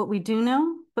leverage what we do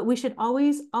know, but we should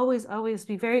always, always, always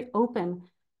be very open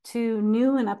to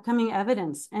new and upcoming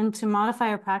evidence and to modify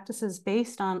our practices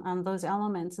based on those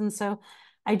elements. And so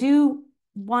I do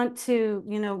want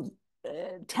to,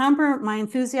 temper my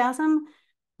enthusiasm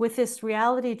with this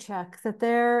reality check that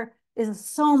there is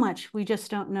so much we just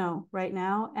don't know right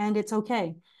now, and it's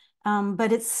okay.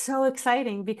 But it's so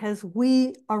exciting because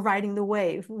we are riding the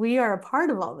wave. We are a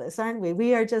part of all this, aren't we?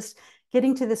 We are just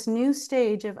getting to this new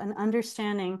stage of an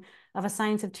understanding of a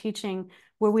science of teaching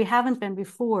where we haven't been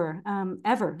before,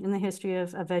 ever in the history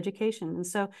of education. And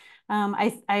so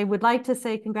I would like to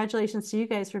say congratulations to you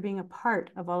guys for being a part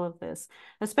of all of this,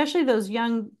 especially those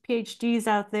young PhDs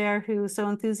out there who so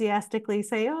enthusiastically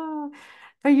say, oh,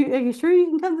 are you sure you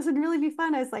can come? This would really be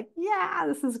fun. I was like, yeah,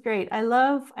 this is great. I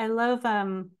love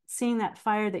seeing that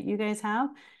fire that you guys have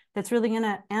that's really going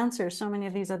to answer so many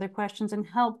of these other questions and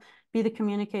help be the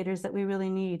communicators that we really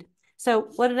need. So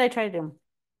what did I try to do?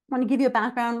 I want to give you a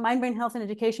background. Mind, brain health, and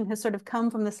education has sort of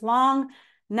come from this long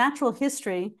natural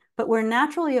history, but we're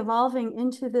naturally evolving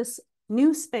into this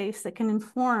new space that can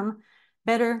inform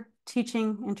better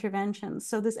teaching interventions.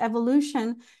 So this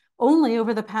evolution only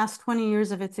over the past 20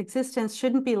 years of its existence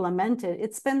shouldn't be lamented.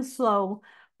 It's been slow,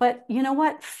 but you know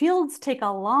what? Fields take a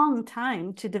long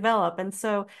time to develop. And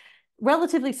so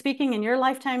relatively speaking, in your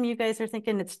lifetime, you guys are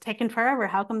thinking it's taken forever.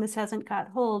 How come this hasn't got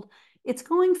hold? It's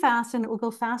going fast, and it will go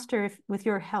faster with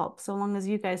your help, so long as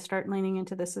you guys start leaning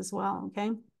into this as well, okay?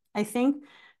 I think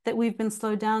that we've been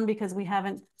slowed down because we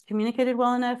haven't communicated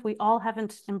well enough. We all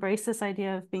haven't embraced this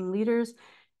idea of being leaders,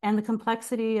 and the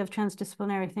complexity of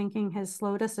transdisciplinary thinking has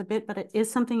slowed us a bit, but it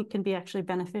is something that can be actually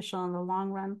beneficial in the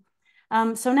long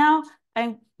run. So now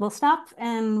I will stop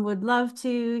and would love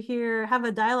to have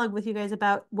a dialogue with you guys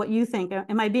about what you think.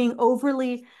 Am I being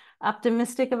overly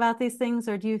optimistic about these things,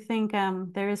 or do you think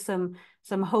there is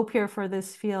some hope here for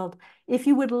this field? If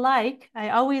you would like, I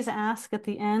always ask at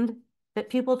the end that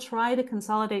people try to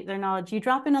consolidate their knowledge. You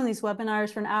drop in on these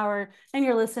webinars for an hour and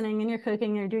you're listening and you're cooking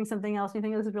and you're doing something else and you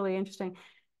think this is really interesting.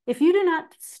 If you do not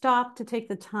stop to take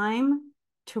the time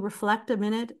to reflect a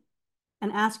minute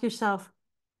and ask yourself,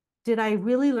 did I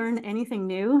really learn anything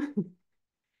new?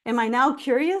 Am I now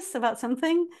curious about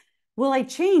something? Will I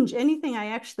change anything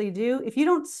I actually do? If you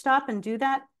don't stop and do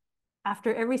that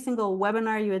after every single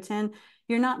webinar you attend,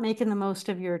 you're not making the most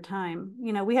of your time.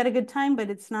 We had a good time, but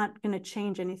it's not going to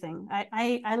change anything.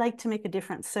 I like to make a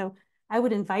difference. So I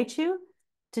would invite you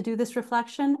to do this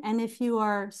reflection. And if you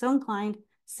are so inclined,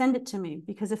 send it to me,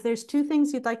 because if there's two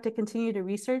things you'd like to continue to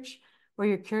research or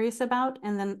you're curious about,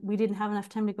 and then we didn't have enough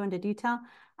time to go into detail,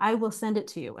 I will send it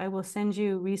to you. I will send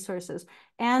you resources.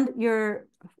 And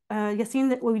you've seen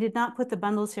that we did not put the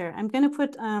bundles here. I'm going to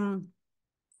put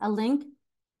a link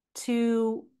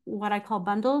to what I call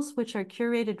bundles, which are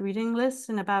curated reading lists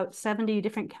in about 70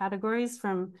 different categories,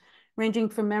 ranging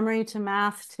from memory to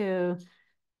math to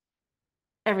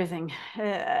everything,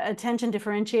 attention,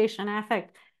 differentiation,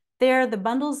 affect. They're the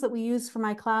bundles that we use for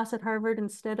my class at Harvard.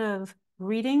 Instead of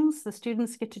readings, the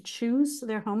students get to choose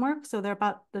their homework. So they're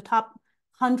about the top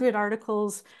 100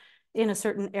 articles in a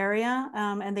certain area,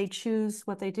 and they choose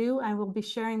what they do. I will be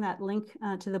sharing that link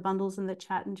to the bundles in the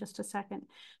chat in just a second.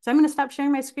 So I'm going to stop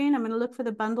sharing my screen. I'm going to look for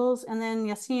the bundles, and then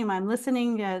Yasim, I'm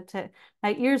listening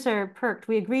my ears are perked.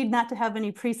 We agreed not to have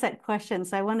any preset questions,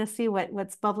 so I want to see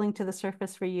what's bubbling to the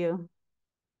surface for you.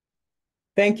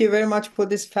 Thank you very much for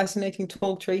this fascinating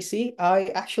talk, Tracy. I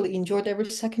actually enjoyed every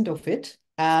second of it,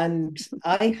 and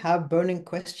I have burning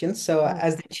questions. So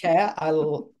as the chair, I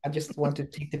just want to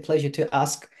take the pleasure to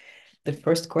ask the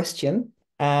first question,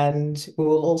 and we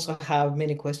will also have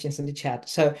many questions in the chat.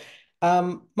 So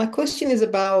my question is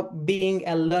about being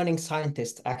a learning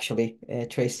scientist, actually,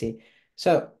 Tracy.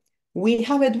 So we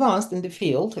have advanced in the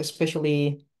field,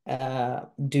 especially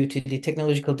due to the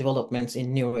technological developments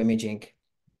in neuroimaging.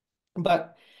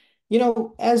 But,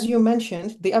 as you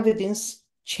mentioned, the evidence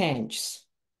changes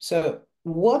So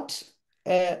what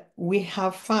we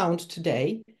have found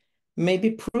today may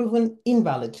be proven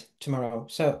invalid tomorrow.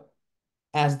 So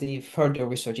as the further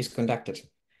research is conducted,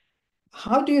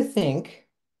 how do you think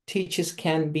teachers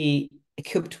can be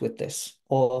equipped with this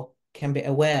or can be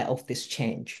aware of this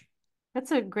change?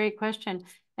 That's a great question.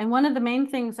 And one of the main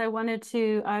things I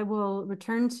will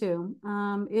return to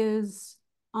is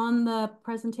on the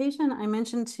presentation I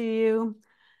mentioned to you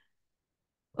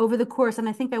over the course, and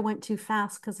I think I went too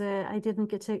fast because I didn't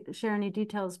get to share any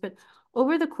details, but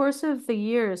over the course of the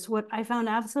years, what I found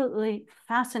absolutely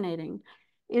fascinating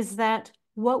is that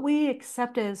what we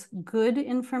accept as good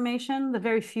information, the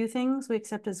very few things we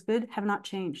accept as good, have not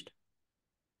changed.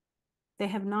 They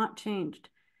have not changed,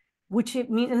 which it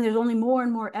means, and there's only more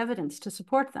and more evidence to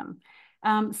support them.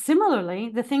 Similarly,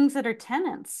 the things that are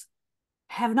tenets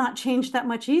have not changed that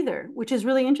much either, which is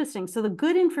really interesting. So the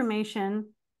good information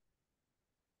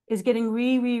is getting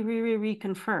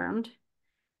reconfirmed.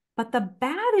 But the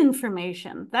bad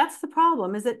information, that's the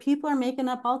problem, is that people are making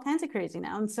up all kinds of crazy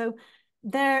now. And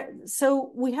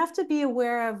so we have to be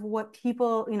aware of what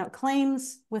people,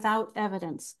 claims without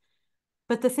evidence.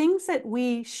 But the things that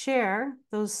we share,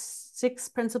 those 6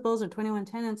 principles or 21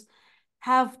 tenets,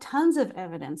 have tons of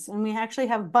evidence. And we actually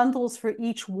have bundles for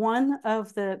each one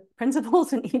of the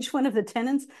principles and each one of the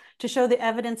tenets to show the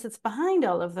evidence that's behind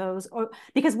all of those. Or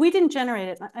because we didn't generate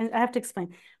it. I have to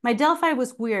explain. My Delphi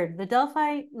was weird. The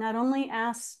Delphi not only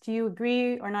asks, do you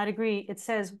agree or not agree? It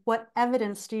says, what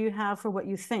evidence do you have for what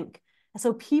you think?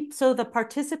 So the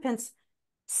participants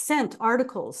sent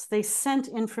articles, they sent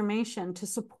information to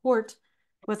support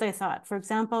what they thought. For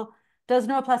example, does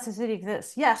neuroplasticity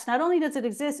exist? Yes, not only does it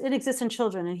exists in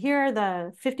children. And here are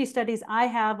the 50 studies I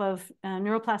have of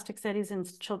neuroplastic studies in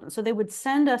children. So they would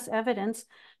send us evidence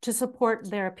to support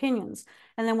their opinions.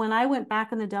 And then when I went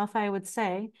back in the Delphi, I would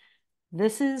say,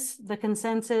 this is the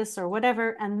consensus or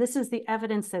whatever, and this is the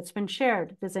evidence that's been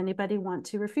shared. Does anybody want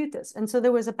to refute this? And so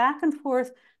there was a back and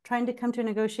forth trying to come to a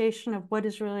negotiation of what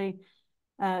is really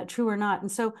true or not.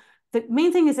 And so the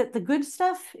main thing is that the good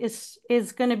stuff is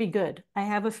going to be good. I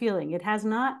have a feeling it has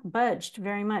not budged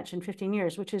very much in 15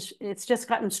 years, it's just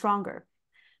gotten stronger.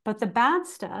 But the bad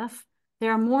stuff,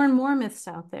 there are more and more myths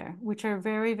out there, which are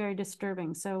very, very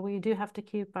disturbing. So we do have to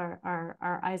keep our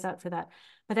eyes out for that.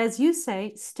 But as you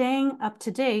say, staying up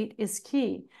to date is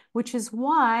key, which is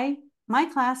why my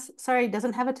class,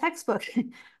 doesn't have a textbook.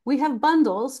 We have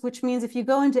bundles, which means if you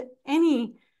go into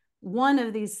any one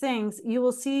of these things, you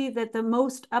will see that the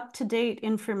most up-to-date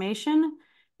information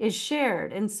is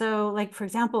shared. And so, like, for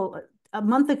example, a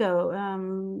month ago,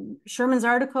 Sherman's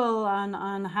article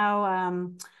on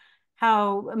how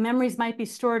memories might be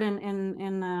stored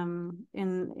in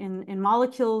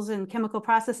molecules and chemical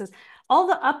processes, all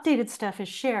the updated stuff is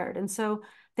shared. And so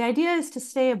the idea is to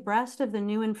stay abreast of the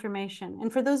new information.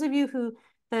 And for those of you who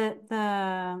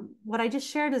what I just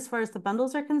shared as far as the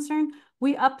bundles are concerned,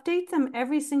 we update them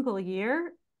every single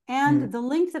year. And the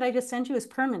link that I just sent you is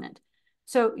permanent.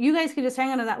 So you guys can just hang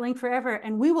on to that link forever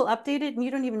and we will update it and you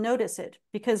don't even notice it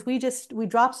because we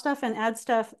drop stuff and add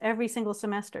stuff every single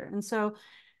semester. And so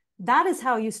that is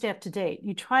how you stay up to date.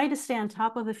 You try to stay on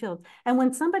top of the field. And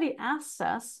when somebody asks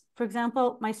us, for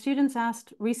example, my students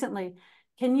asked recently,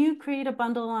 can you create a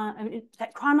bundle on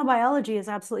chronobiology is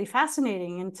absolutely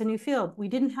fascinating and it's a new field. We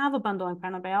didn't have a bundle on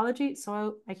chronobiology,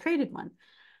 so I created one.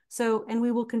 So, and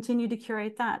we will continue to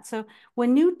curate that. So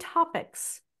when new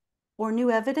topics or new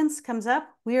evidence comes up,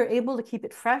 we are able to keep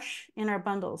it fresh in our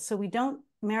bundles. So we don't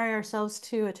marry ourselves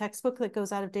to a textbook that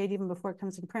goes out of date even before it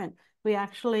comes in print. We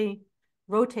actually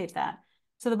rotate that.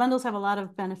 So the bundles have a lot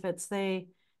of benefits. They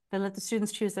let the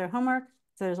students choose their homework.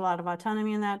 So there's a lot of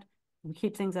autonomy in that. We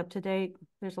keep things up to date.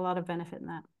 There's a lot of benefit in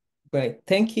that. Great,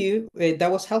 thank you.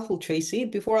 That was helpful, Tracy.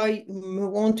 Before I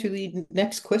move on to the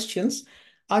next questions,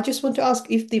 I just want to ask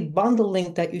if the bundle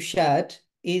link that you shared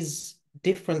is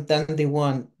different than the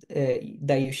one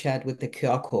that you shared with the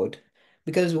QR code,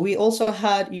 because you also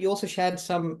shared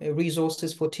some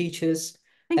resources for teachers.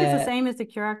 I think it's the same as the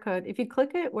QR code. If you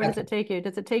click it, where does it take you?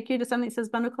 Does it take you to something that says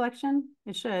bundle collection?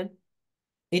 It should.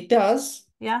 It does.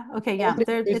 Yeah. Okay. Yeah.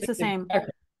 It's the same. Does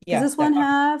Yeah. this one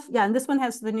have? Yeah, and this one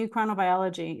has the new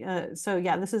chronobiology. So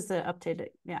yeah, this is the updated.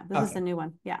 Yeah, this is the new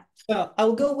one. Yeah. So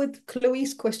I'll go with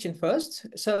Chloe's question first.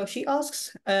 So she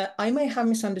asks, I may have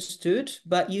misunderstood,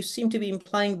 but you seem to be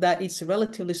implying that it's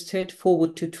relatively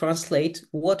straightforward to translate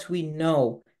what we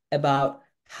know about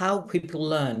how people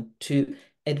learn to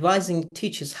advising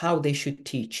teachers how they should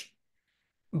teach.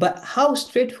 But how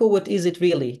straightforward is it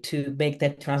really to make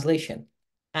that translation?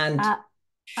 And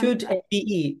should a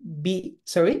BE be,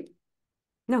 sorry?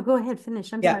 No, go ahead,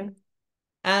 finish. I'm Yeah. sorry.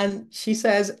 And she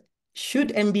says, should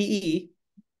MBE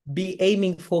be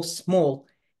aiming for small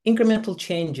incremental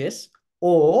changes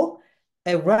or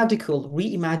a radical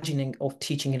reimagining of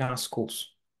teaching in our schools?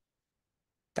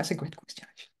 That's a great question,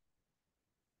 actually.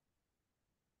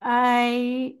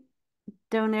 I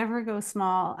don't ever go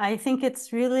small. I think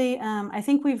it's really, I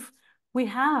think we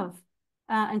have,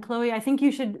 and Chloe, I think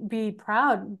you should be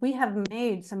proud. We have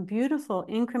made some beautiful,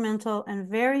 incremental, and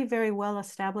very, very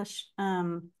well-established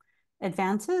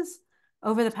advances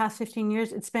over the past 15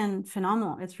 years. It's been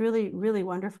phenomenal. It's really, really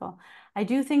wonderful. I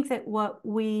do think that what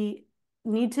we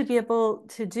need to be able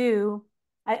to do,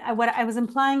 what I was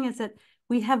implying is that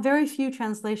we have very few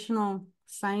translational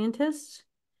scientists,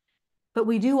 but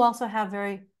we do also have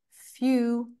very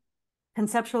few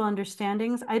conceptual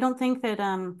understandings. I don't think that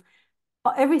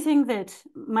everything that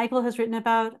Michael has written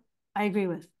about, I agree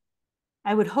with.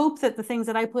 I would hope that the things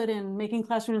that I put in making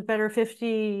classrooms better,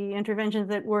 50 interventions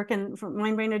that work in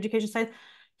mind-brain education science,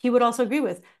 he would also agree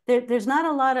with. There's not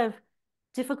a lot of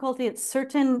difficulty at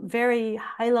certain very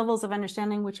high levels of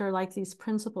understanding, which are like these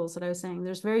principles that I was saying.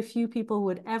 There's very few people who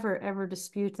would ever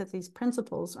dispute that these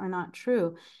principles are not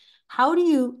true. How do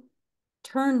you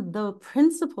turn the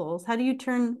principles, how do you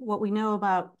turn what we know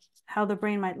about how the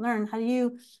brain might learn, how do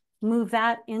you move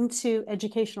that into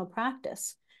educational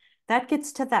practice? That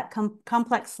gets to that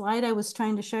complex slide I was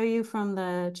trying to show you from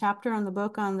the chapter on the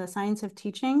book on the science of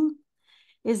teaching,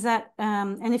 is that,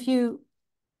 and if you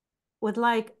would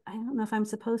like, I don't know if I'm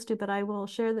supposed to, but I will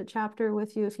share the chapter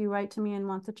with you if you write to me and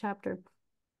want the chapter.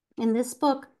 In this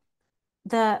book,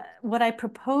 what I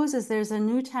propose is there's a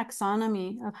new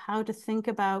taxonomy of how to think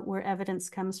about where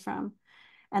evidence comes from.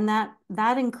 And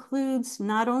that includes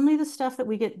not only the stuff that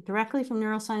we get directly from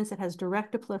neuroscience that has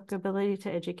direct applicability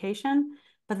to education,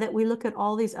 but that we look at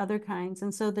all these other kinds.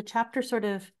 And so the chapter sort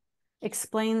of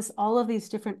explains all of these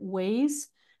different ways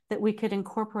that we could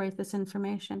incorporate this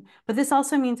information. But this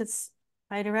also means it's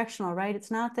bidirectional, right?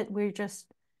 It's not that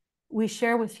we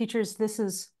share with teachers, this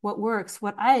is what works.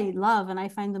 What I love and I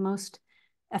find the most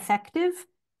effective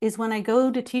is when I go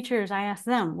to teachers, I ask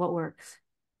them what works,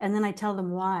 and then I tell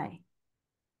them why.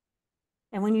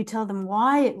 And when you tell them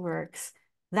why it works,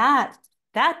 that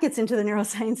gets into the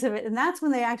neuroscience of it. And that's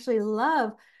when they actually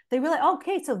love, they realize,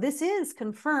 okay, so this is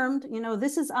confirmed,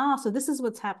 this is, so this is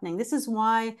what's happening. This is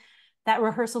why that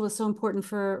rehearsal was so important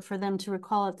for them to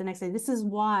recall it the next day. This is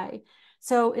why.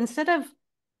 So instead of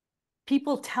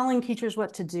people telling teachers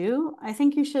what to do, I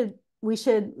think we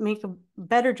should make a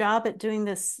better job at doing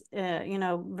this,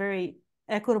 very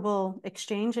equitable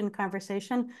exchange and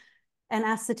conversation, and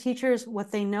ask the teachers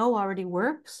what they know already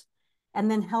works,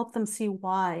 and then help them see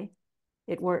why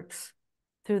it works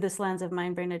through this lens of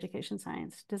mind-brain education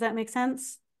science. Does that make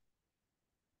sense?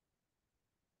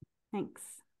 Thanks.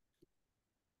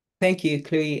 Thank you,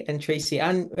 Chloe and Tracy.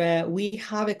 And we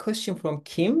have a question from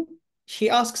Kim. She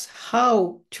asks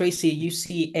how, Tracy, you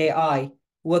see AI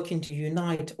working to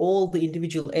unite all the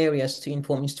individual areas to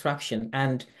inform instruction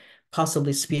and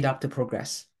possibly speed up the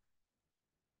progress.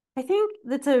 I think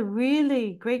that's a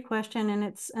really great question,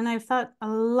 and I've thought a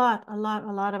lot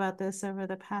about this over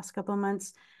the past couple of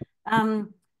months.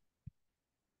 I'm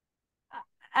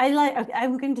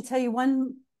going to tell you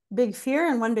one big fear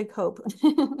and one big hope.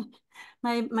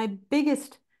 My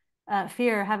biggest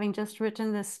fear, having just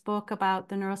written this book about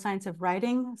the neuroscience of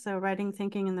writing, so writing,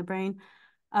 thinking in the brain,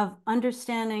 of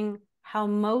understanding how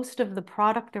most of the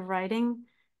product of writing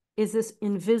is this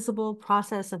invisible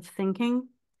process of thinking,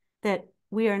 that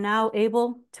we are now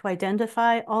able to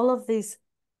identify all of these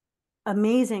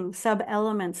amazing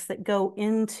sub-elements that go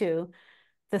into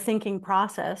the thinking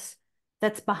process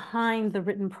that's behind the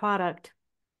written product.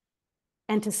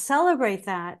 And to celebrate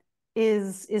that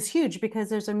is huge, because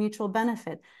there's a mutual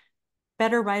benefit.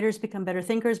 Better writers become better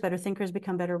thinkers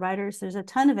become better writers. There's a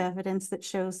ton of evidence that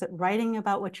shows that writing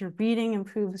about what you're reading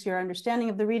improves your understanding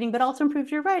of the reading, but also improves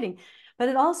your writing. But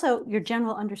it also, your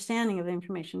general understanding of the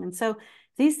information. And so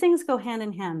these things go hand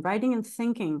in hand. Writing and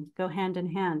thinking go hand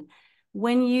in hand.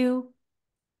 When you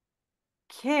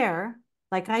care,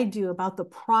 like I do, about the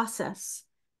process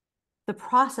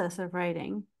of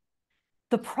writing,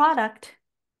 the product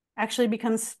actually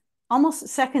becomes almost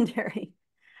secondary.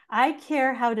 I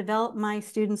care how to develop my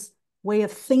students' way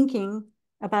of thinking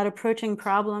about approaching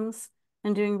problems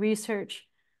and doing research.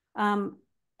 And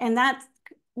that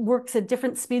works at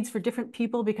different speeds for different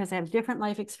people because they have different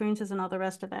life experiences and all the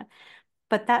rest of it.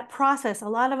 But that process, a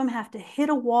lot of them have to hit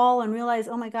a wall and realize,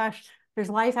 oh my gosh, there's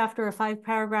life after a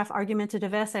 5-paragraph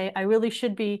argumentative essay. I really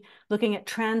should be looking at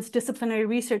transdisciplinary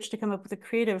research to come up with a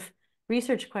creative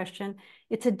research question.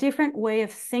 It's a different way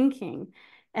of thinking.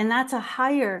 And that's a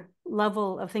higher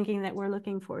level of thinking that we're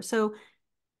looking for. So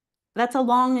That's a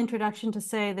long introduction to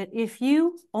say that if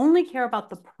you only care about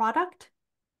the product,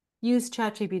 use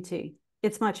ChatGPT.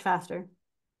 It's much faster.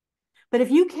 But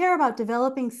if you care about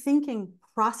developing thinking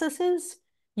processes,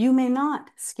 you may not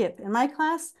skip. In my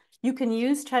class, you can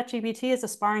use ChatGPT as a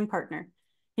sparring partner.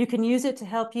 You can use it to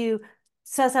help you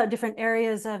suss out different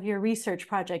areas of your research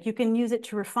project. You can use it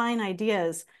to refine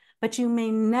ideas, but you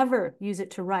may never use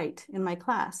it to write in my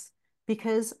class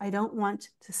because I don't want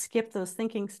to skip those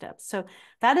thinking steps. So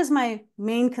that is my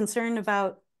main concern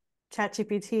about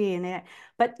ChatGPT and AI.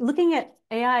 But looking at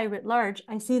AI writ large,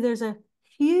 I see there's a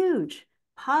huge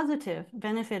positive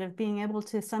benefit of being able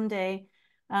to someday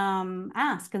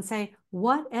ask and say,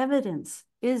 what evidence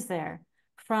is there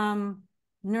from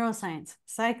neuroscience,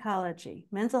 psychology,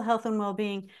 mental health and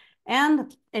well-being,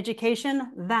 and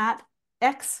education that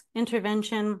X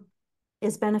intervention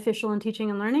is beneficial in teaching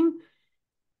and learning?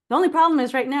 The only problem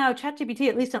is right now, ChatGPT,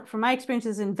 at least from my experience,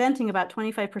 is inventing about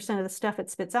 25% of the stuff it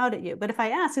spits out at you. But if I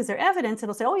ask, is there evidence?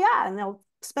 It'll say, oh yeah, and they'll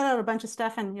spit out a bunch of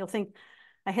stuff and you'll think,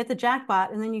 I hit the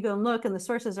jackpot, and then you go and look and the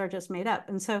sources are just made up.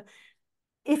 And so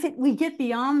if we get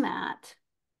beyond that,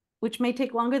 which may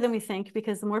take longer than we think,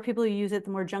 because the more people who use it, the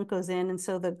more junk goes in. And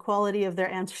so the quality of their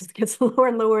answers gets lower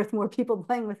and lower with more people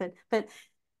playing with it. But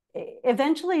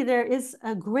eventually there is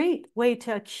a great way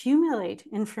to accumulate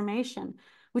information,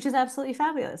 which is absolutely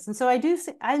fabulous. And so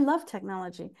I love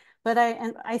technology, but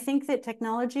I think that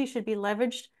technology should be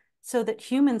leveraged so that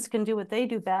humans can do what they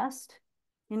do best.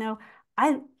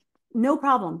 No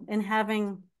problem in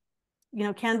having,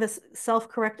 Canvas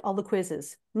self-correct all the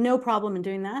quizzes. No problem in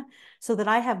doing that so that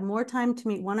I have more time to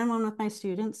meet one-on-one with my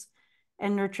students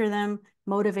and nurture them,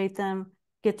 motivate them,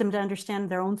 get them to understand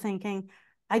their own thinking.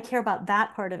 I care about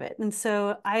that part of it. And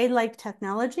so I like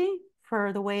technology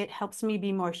for the way it helps me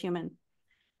be more human.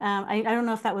 I don't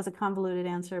know if that was a convoluted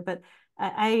answer, but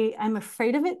I'm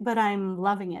afraid of it, but I'm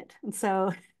loving it. And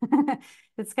so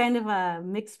it's kind of a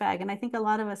mixed bag. And I think a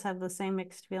lot of us have the same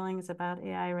mixed feelings about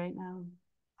AI right now.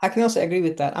 I can also agree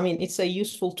with that. I mean, it's a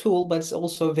useful tool, but it's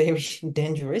also very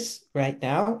dangerous right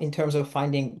now in terms of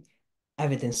finding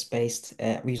evidence-based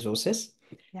resources.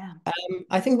 Yeah.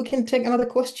 I think we can take another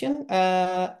question.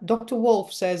 Dr.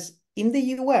 Wolf says, in the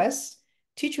US,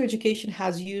 teacher education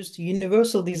has used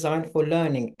universal design for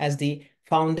learning as the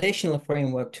foundational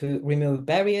framework to remove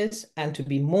barriers and to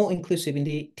be more inclusive in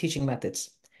the teaching methods.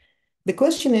 The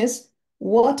question is,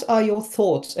 what are your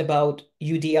thoughts about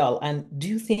UDL, and do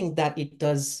you think that it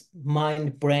does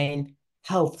mind, brain,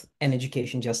 health, and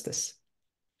education justice?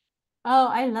 Oh,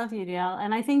 I love UDL.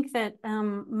 And I think that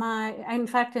in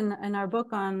fact, in our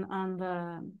book on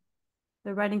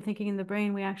the writing, thinking in the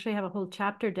brain, we actually have a whole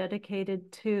chapter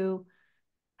dedicated to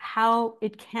how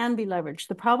it can be leveraged.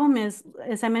 The problem is,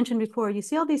 as I mentioned before, you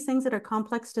see all these things that are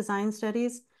complex design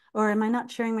studies, or am I not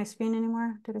sharing my screen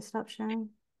anymore? Did I stop sharing?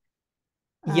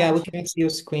 Yeah, we can see your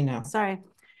screen now. Sorry.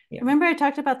 Yeah. Remember I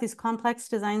talked about these complex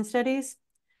design studies?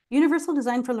 Universal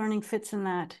design for learning fits in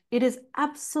that. It is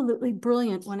absolutely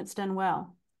brilliant when it's done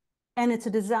well. And it's a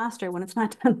disaster when it's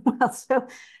not done well.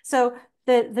 So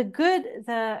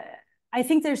I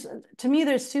think to me,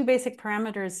 there's two basic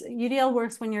parameters. UDL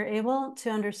works when you're able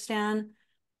to understand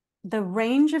the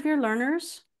range of your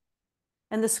learners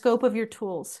and the scope of your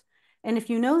tools. And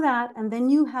if you know that, and then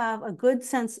you have a good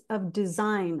sense of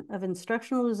design, of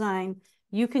instructional design,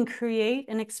 you can create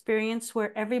an experience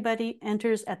where everybody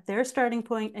enters at their starting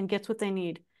point and gets what they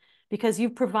need because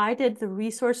you've provided the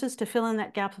resources to fill in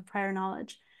that gap of prior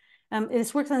knowledge.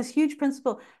 This works on this huge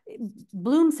principle.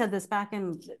 Bloom said this back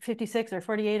in 56 or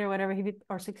 48 or whatever,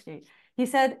 or 68. He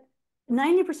said,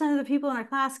 90% of the people in our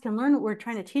class can learn what we're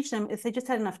trying to teach them if they just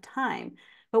had enough time.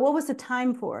 But what was the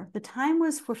time for? The time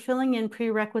was for filling in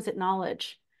prerequisite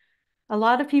knowledge. A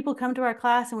lot of people come to our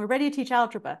class and we're ready to teach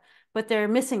algebra, but they're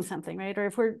missing something, right? Or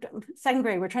if we're second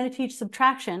grade, we're trying to teach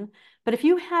subtraction. But if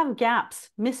you have gaps,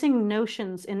 missing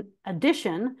notions in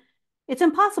addition, it's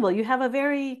impossible. You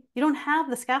don't have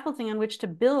the scaffolding on which to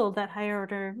build that higher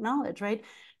order knowledge, right?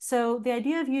 So the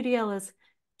idea of UDL is,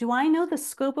 do I know the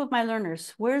scope of my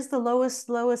learners? Where's the lowest,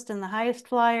 and the highest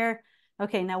flyer?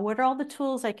 Okay, now what are all the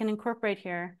tools I can incorporate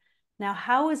here? Now,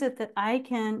 how is it that I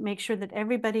can make sure that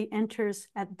everybody enters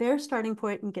at their starting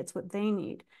point and gets what they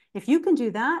need? If you can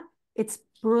do that, it's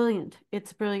brilliant.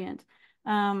 It's brilliant.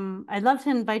 I'd love to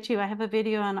invite you. I have a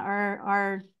video on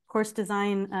our course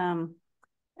design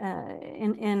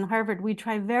in Harvard. We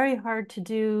try very hard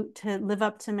to live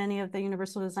up to many of the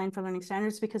Universal Design for Learning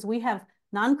standards because we have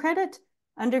non-credit,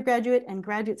 undergraduate, and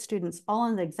graduate students all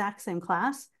in the exact same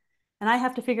class. And I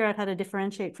have to figure out how to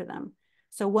differentiate for them.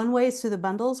 So one way is through the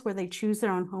bundles where they choose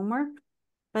their own homework.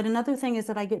 But another thing is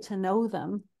that I get to know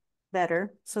them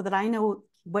better so that I know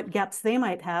what gaps they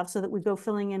might have so that we go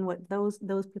filling in what those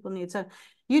people need. So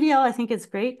UDL, I think, is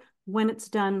great when it's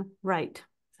done right.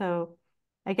 So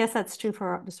I guess that's true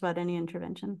for just about any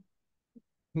intervention.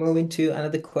 Moving to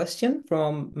another question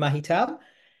from Mahitab.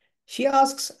 She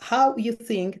asks how you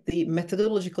think the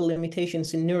methodological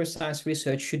limitations in neuroscience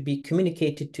research should be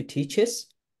communicated to teachers,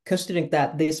 considering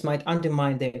that this might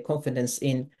undermine their confidence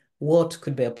in what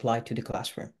could be applied to the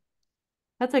classroom.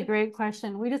 That's a great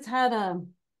question. We just had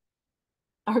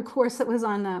our course that was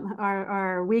on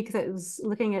our week that was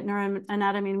looking at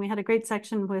neuroanatomy, and we had a great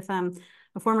section with a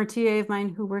former TA of mine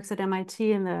who works at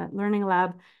MIT in the learning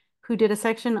lab, who did a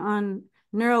section on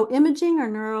neuroimaging or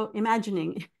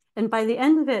neuroimagining. And by the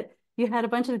end of it, you had a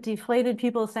bunch of deflated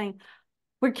people saying,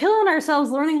 we're killing ourselves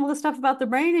learning all this stuff about the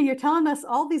brain, and you're telling us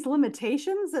all these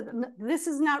limitations, that this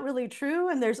is not really true,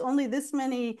 and there's only this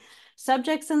many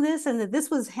subjects in this, and that this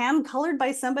was hand colored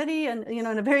by somebody, and in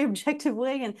a very objective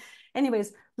way. And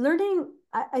anyways, learning,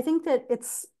 I think that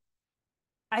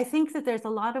there's a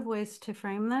lot of ways to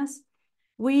frame this.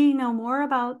 We know more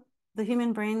about the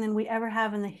human brain than we ever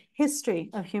have in the history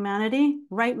of humanity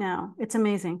right now. It's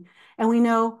amazing. And we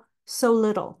know so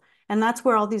little. And that's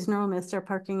where all these neuromyths are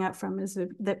parking up from, is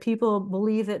that people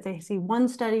believe that they see one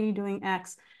study doing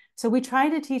X. So we try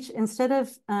to teach, instead of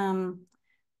the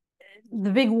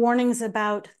big warnings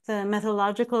about the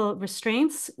methodological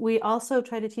restraints, we also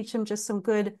try to teach them just some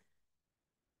good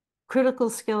critical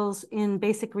skills in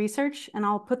basic research. And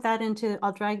I'll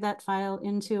drag that file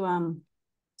into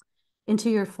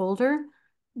your folder,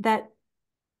 that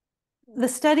the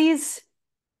studies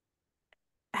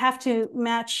have to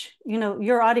match,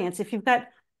 your audience. If you've got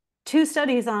 2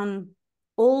 studies on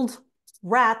old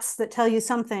rats that tell you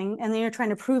something, and then you're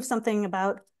trying to prove something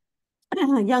about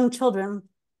young children,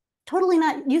 totally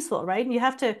not useful, right? You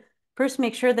have to first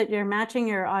make sure that you're matching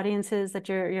your audiences, that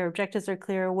your objectives are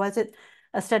clear. Was it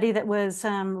a study that was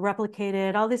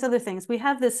replicated? All these other things. We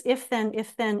have this if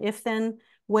then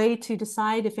way to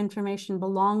decide if information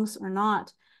belongs or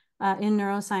not in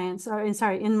neuroscience, or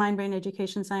in mind-brain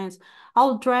education science.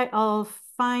 I'll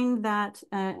find that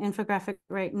infographic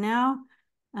right now.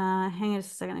 Hang on a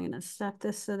second. I'm going to stop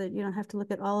this so that you don't have to look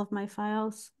at all of my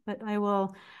files, but I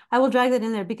will drag that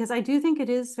in there, because I do think it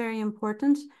is very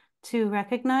important to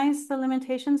recognize the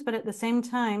limitations, but at the same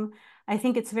time, I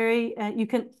think it's very,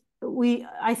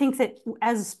 I think that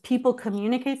as people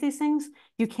communicate these things,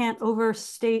 you can't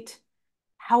overstate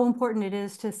how important it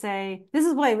is to say, this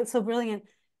is why it's so brilliant.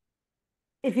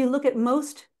 If you look at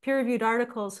most peer-reviewed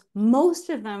articles, most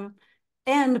of them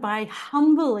end by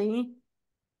humbly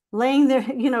laying their,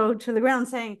 to the ground,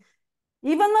 saying,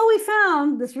 even though we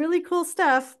found this really cool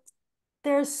stuff,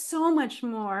 there's so much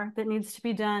more that needs to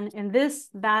be done in this,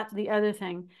 that, the other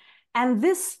thing. And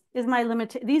this is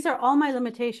these are all my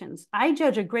limitations. I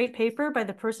judge a great paper by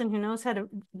the person who knows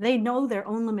they know their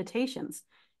own limitations.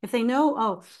 If they know,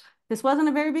 oh, this wasn't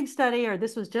a very big study, or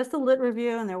this was just a lit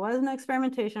review and there wasn't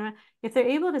experimentation. If they're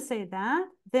able to say that,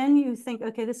 then you think,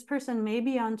 okay, this person may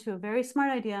be onto a very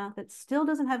smart idea that still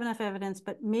doesn't have enough evidence,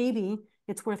 but maybe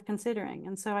it's worth considering.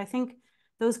 And so I think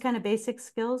those kind of basic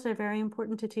skills are very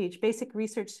important to teach, basic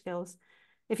research skills.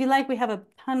 If you like, we have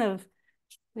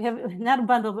not a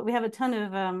bundle, but we have a ton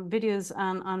of videos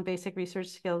on basic research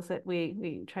skills that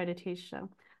we try to teach. So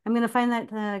I'm going to find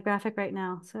that graphic right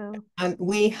now. So, and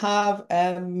we have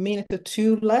a minute or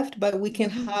 2 left, but we can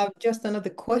have just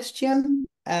another question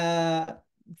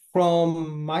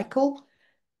from Michael.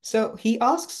 So he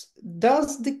asks,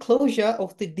 does the closure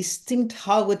of the distinct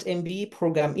Harvard MBA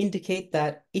program indicate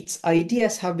that its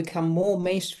ideas have become more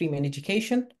mainstream in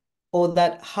education, or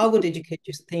that Harvard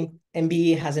educators think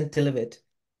MBA hasn't delivered?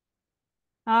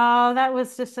 Oh, that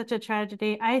was just such a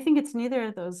tragedy. I think it's neither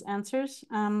of those answers.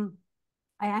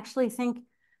 I actually think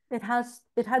it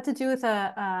had to do with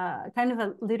a kind of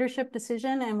a leadership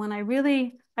decision. And when I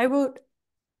wrote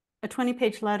a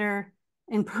 20-page letter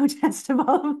in protest of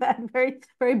all of that, very,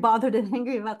 very bothered and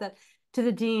angry about that, to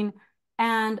the dean.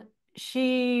 And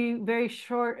she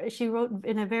wrote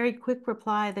in a very quick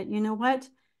reply that, you know what?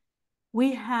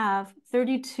 We have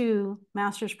 32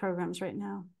 master's programs right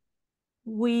now.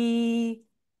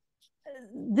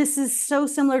 This is so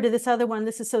similar to this other one.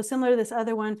 This is so similar to this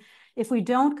other one. If we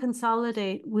don't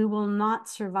consolidate, we will not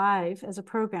survive as a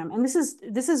program. And this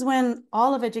is when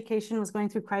all of education was going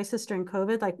through crisis during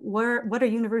COVID. Like, what are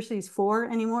universities for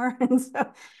anymore? And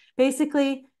so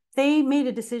basically, they made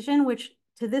a decision, which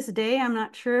to this day, I'm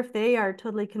not sure if they are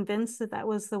totally convinced that that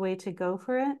was the way to go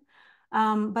for it.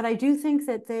 But I do think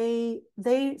that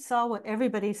they saw what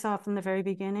everybody saw from the very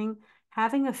beginning.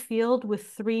 Having a field with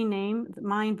 3 names,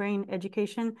 mind, brain,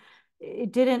 education,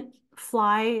 it didn't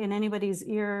fly in anybody's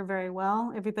ear very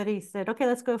well. Everybody said, okay,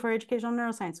 let's go for educational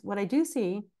neuroscience. What I do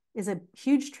see is a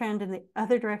huge trend in the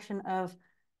other direction of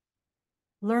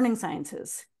learning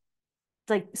sciences,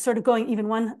 like sort of going even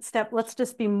one step. Let's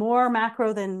just be more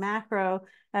macro than macro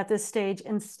at this stage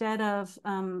instead of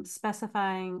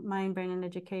specifying mind, brain, and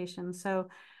education. So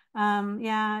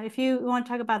yeah, if you want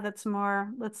to talk about that some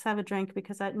more, let's have a drink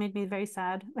because that made me very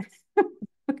sad.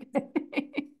 Okay.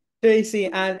 Tracey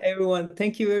and everyone,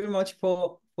 thank you very much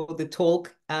for the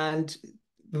talk. And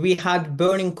we had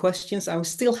burning questions. I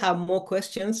still have more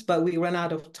questions, but we ran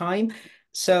out of time.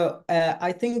 So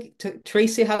I think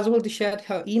Tracey has already shared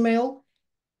her email.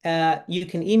 You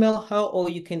can email her, or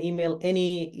you can email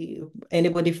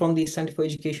anybody from the Center for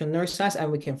Education Neuroscience,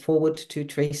 and we can forward to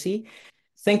Tracey.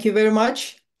 Thank you very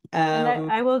much.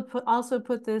 And I will also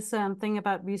put this thing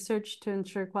about research to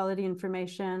ensure quality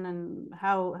information and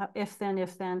how if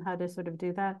then, how to sort of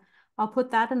do that. I'll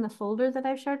put that in the folder that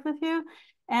I've shared with you.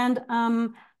 And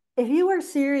if you are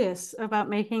serious about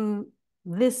making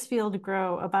this field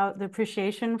grow, about the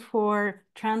appreciation for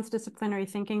transdisciplinary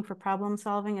thinking for problem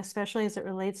solving, especially as it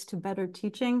relates to better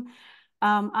teaching,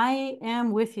 I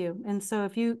am with you. And so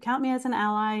if you count me as an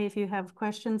ally, if you have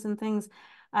questions and things,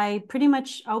 I pretty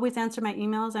much always answer my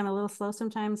emails. I'm a little slow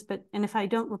sometimes, and if I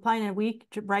don't reply in a week,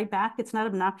 write back. It's not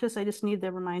obnoxious. I just need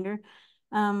the reminder.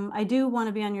 I do want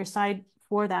to be on your side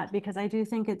for that because I do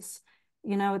think it's,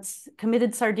 it's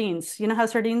committed sardines. You know how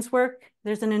sardines work?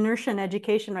 There's an inertia in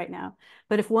education right now.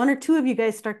 But if one or two of you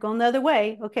guys start going the other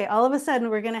way, okay, all of a sudden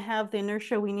we're going to have the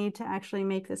inertia we need to actually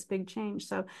make this big change.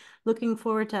 So looking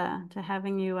forward to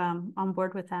having you on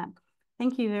board with that.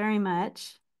 Thank you very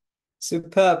much.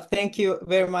 Superb. Thank you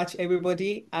very much,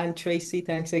 everybody. And Tracey,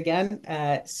 thanks again.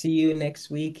 See you next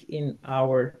week in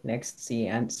our next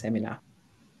CN seminar.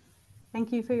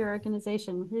 Thank you for your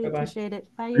organization. Really Bye-bye. appreciate it.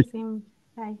 Bye, Yasim.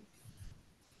 Bye.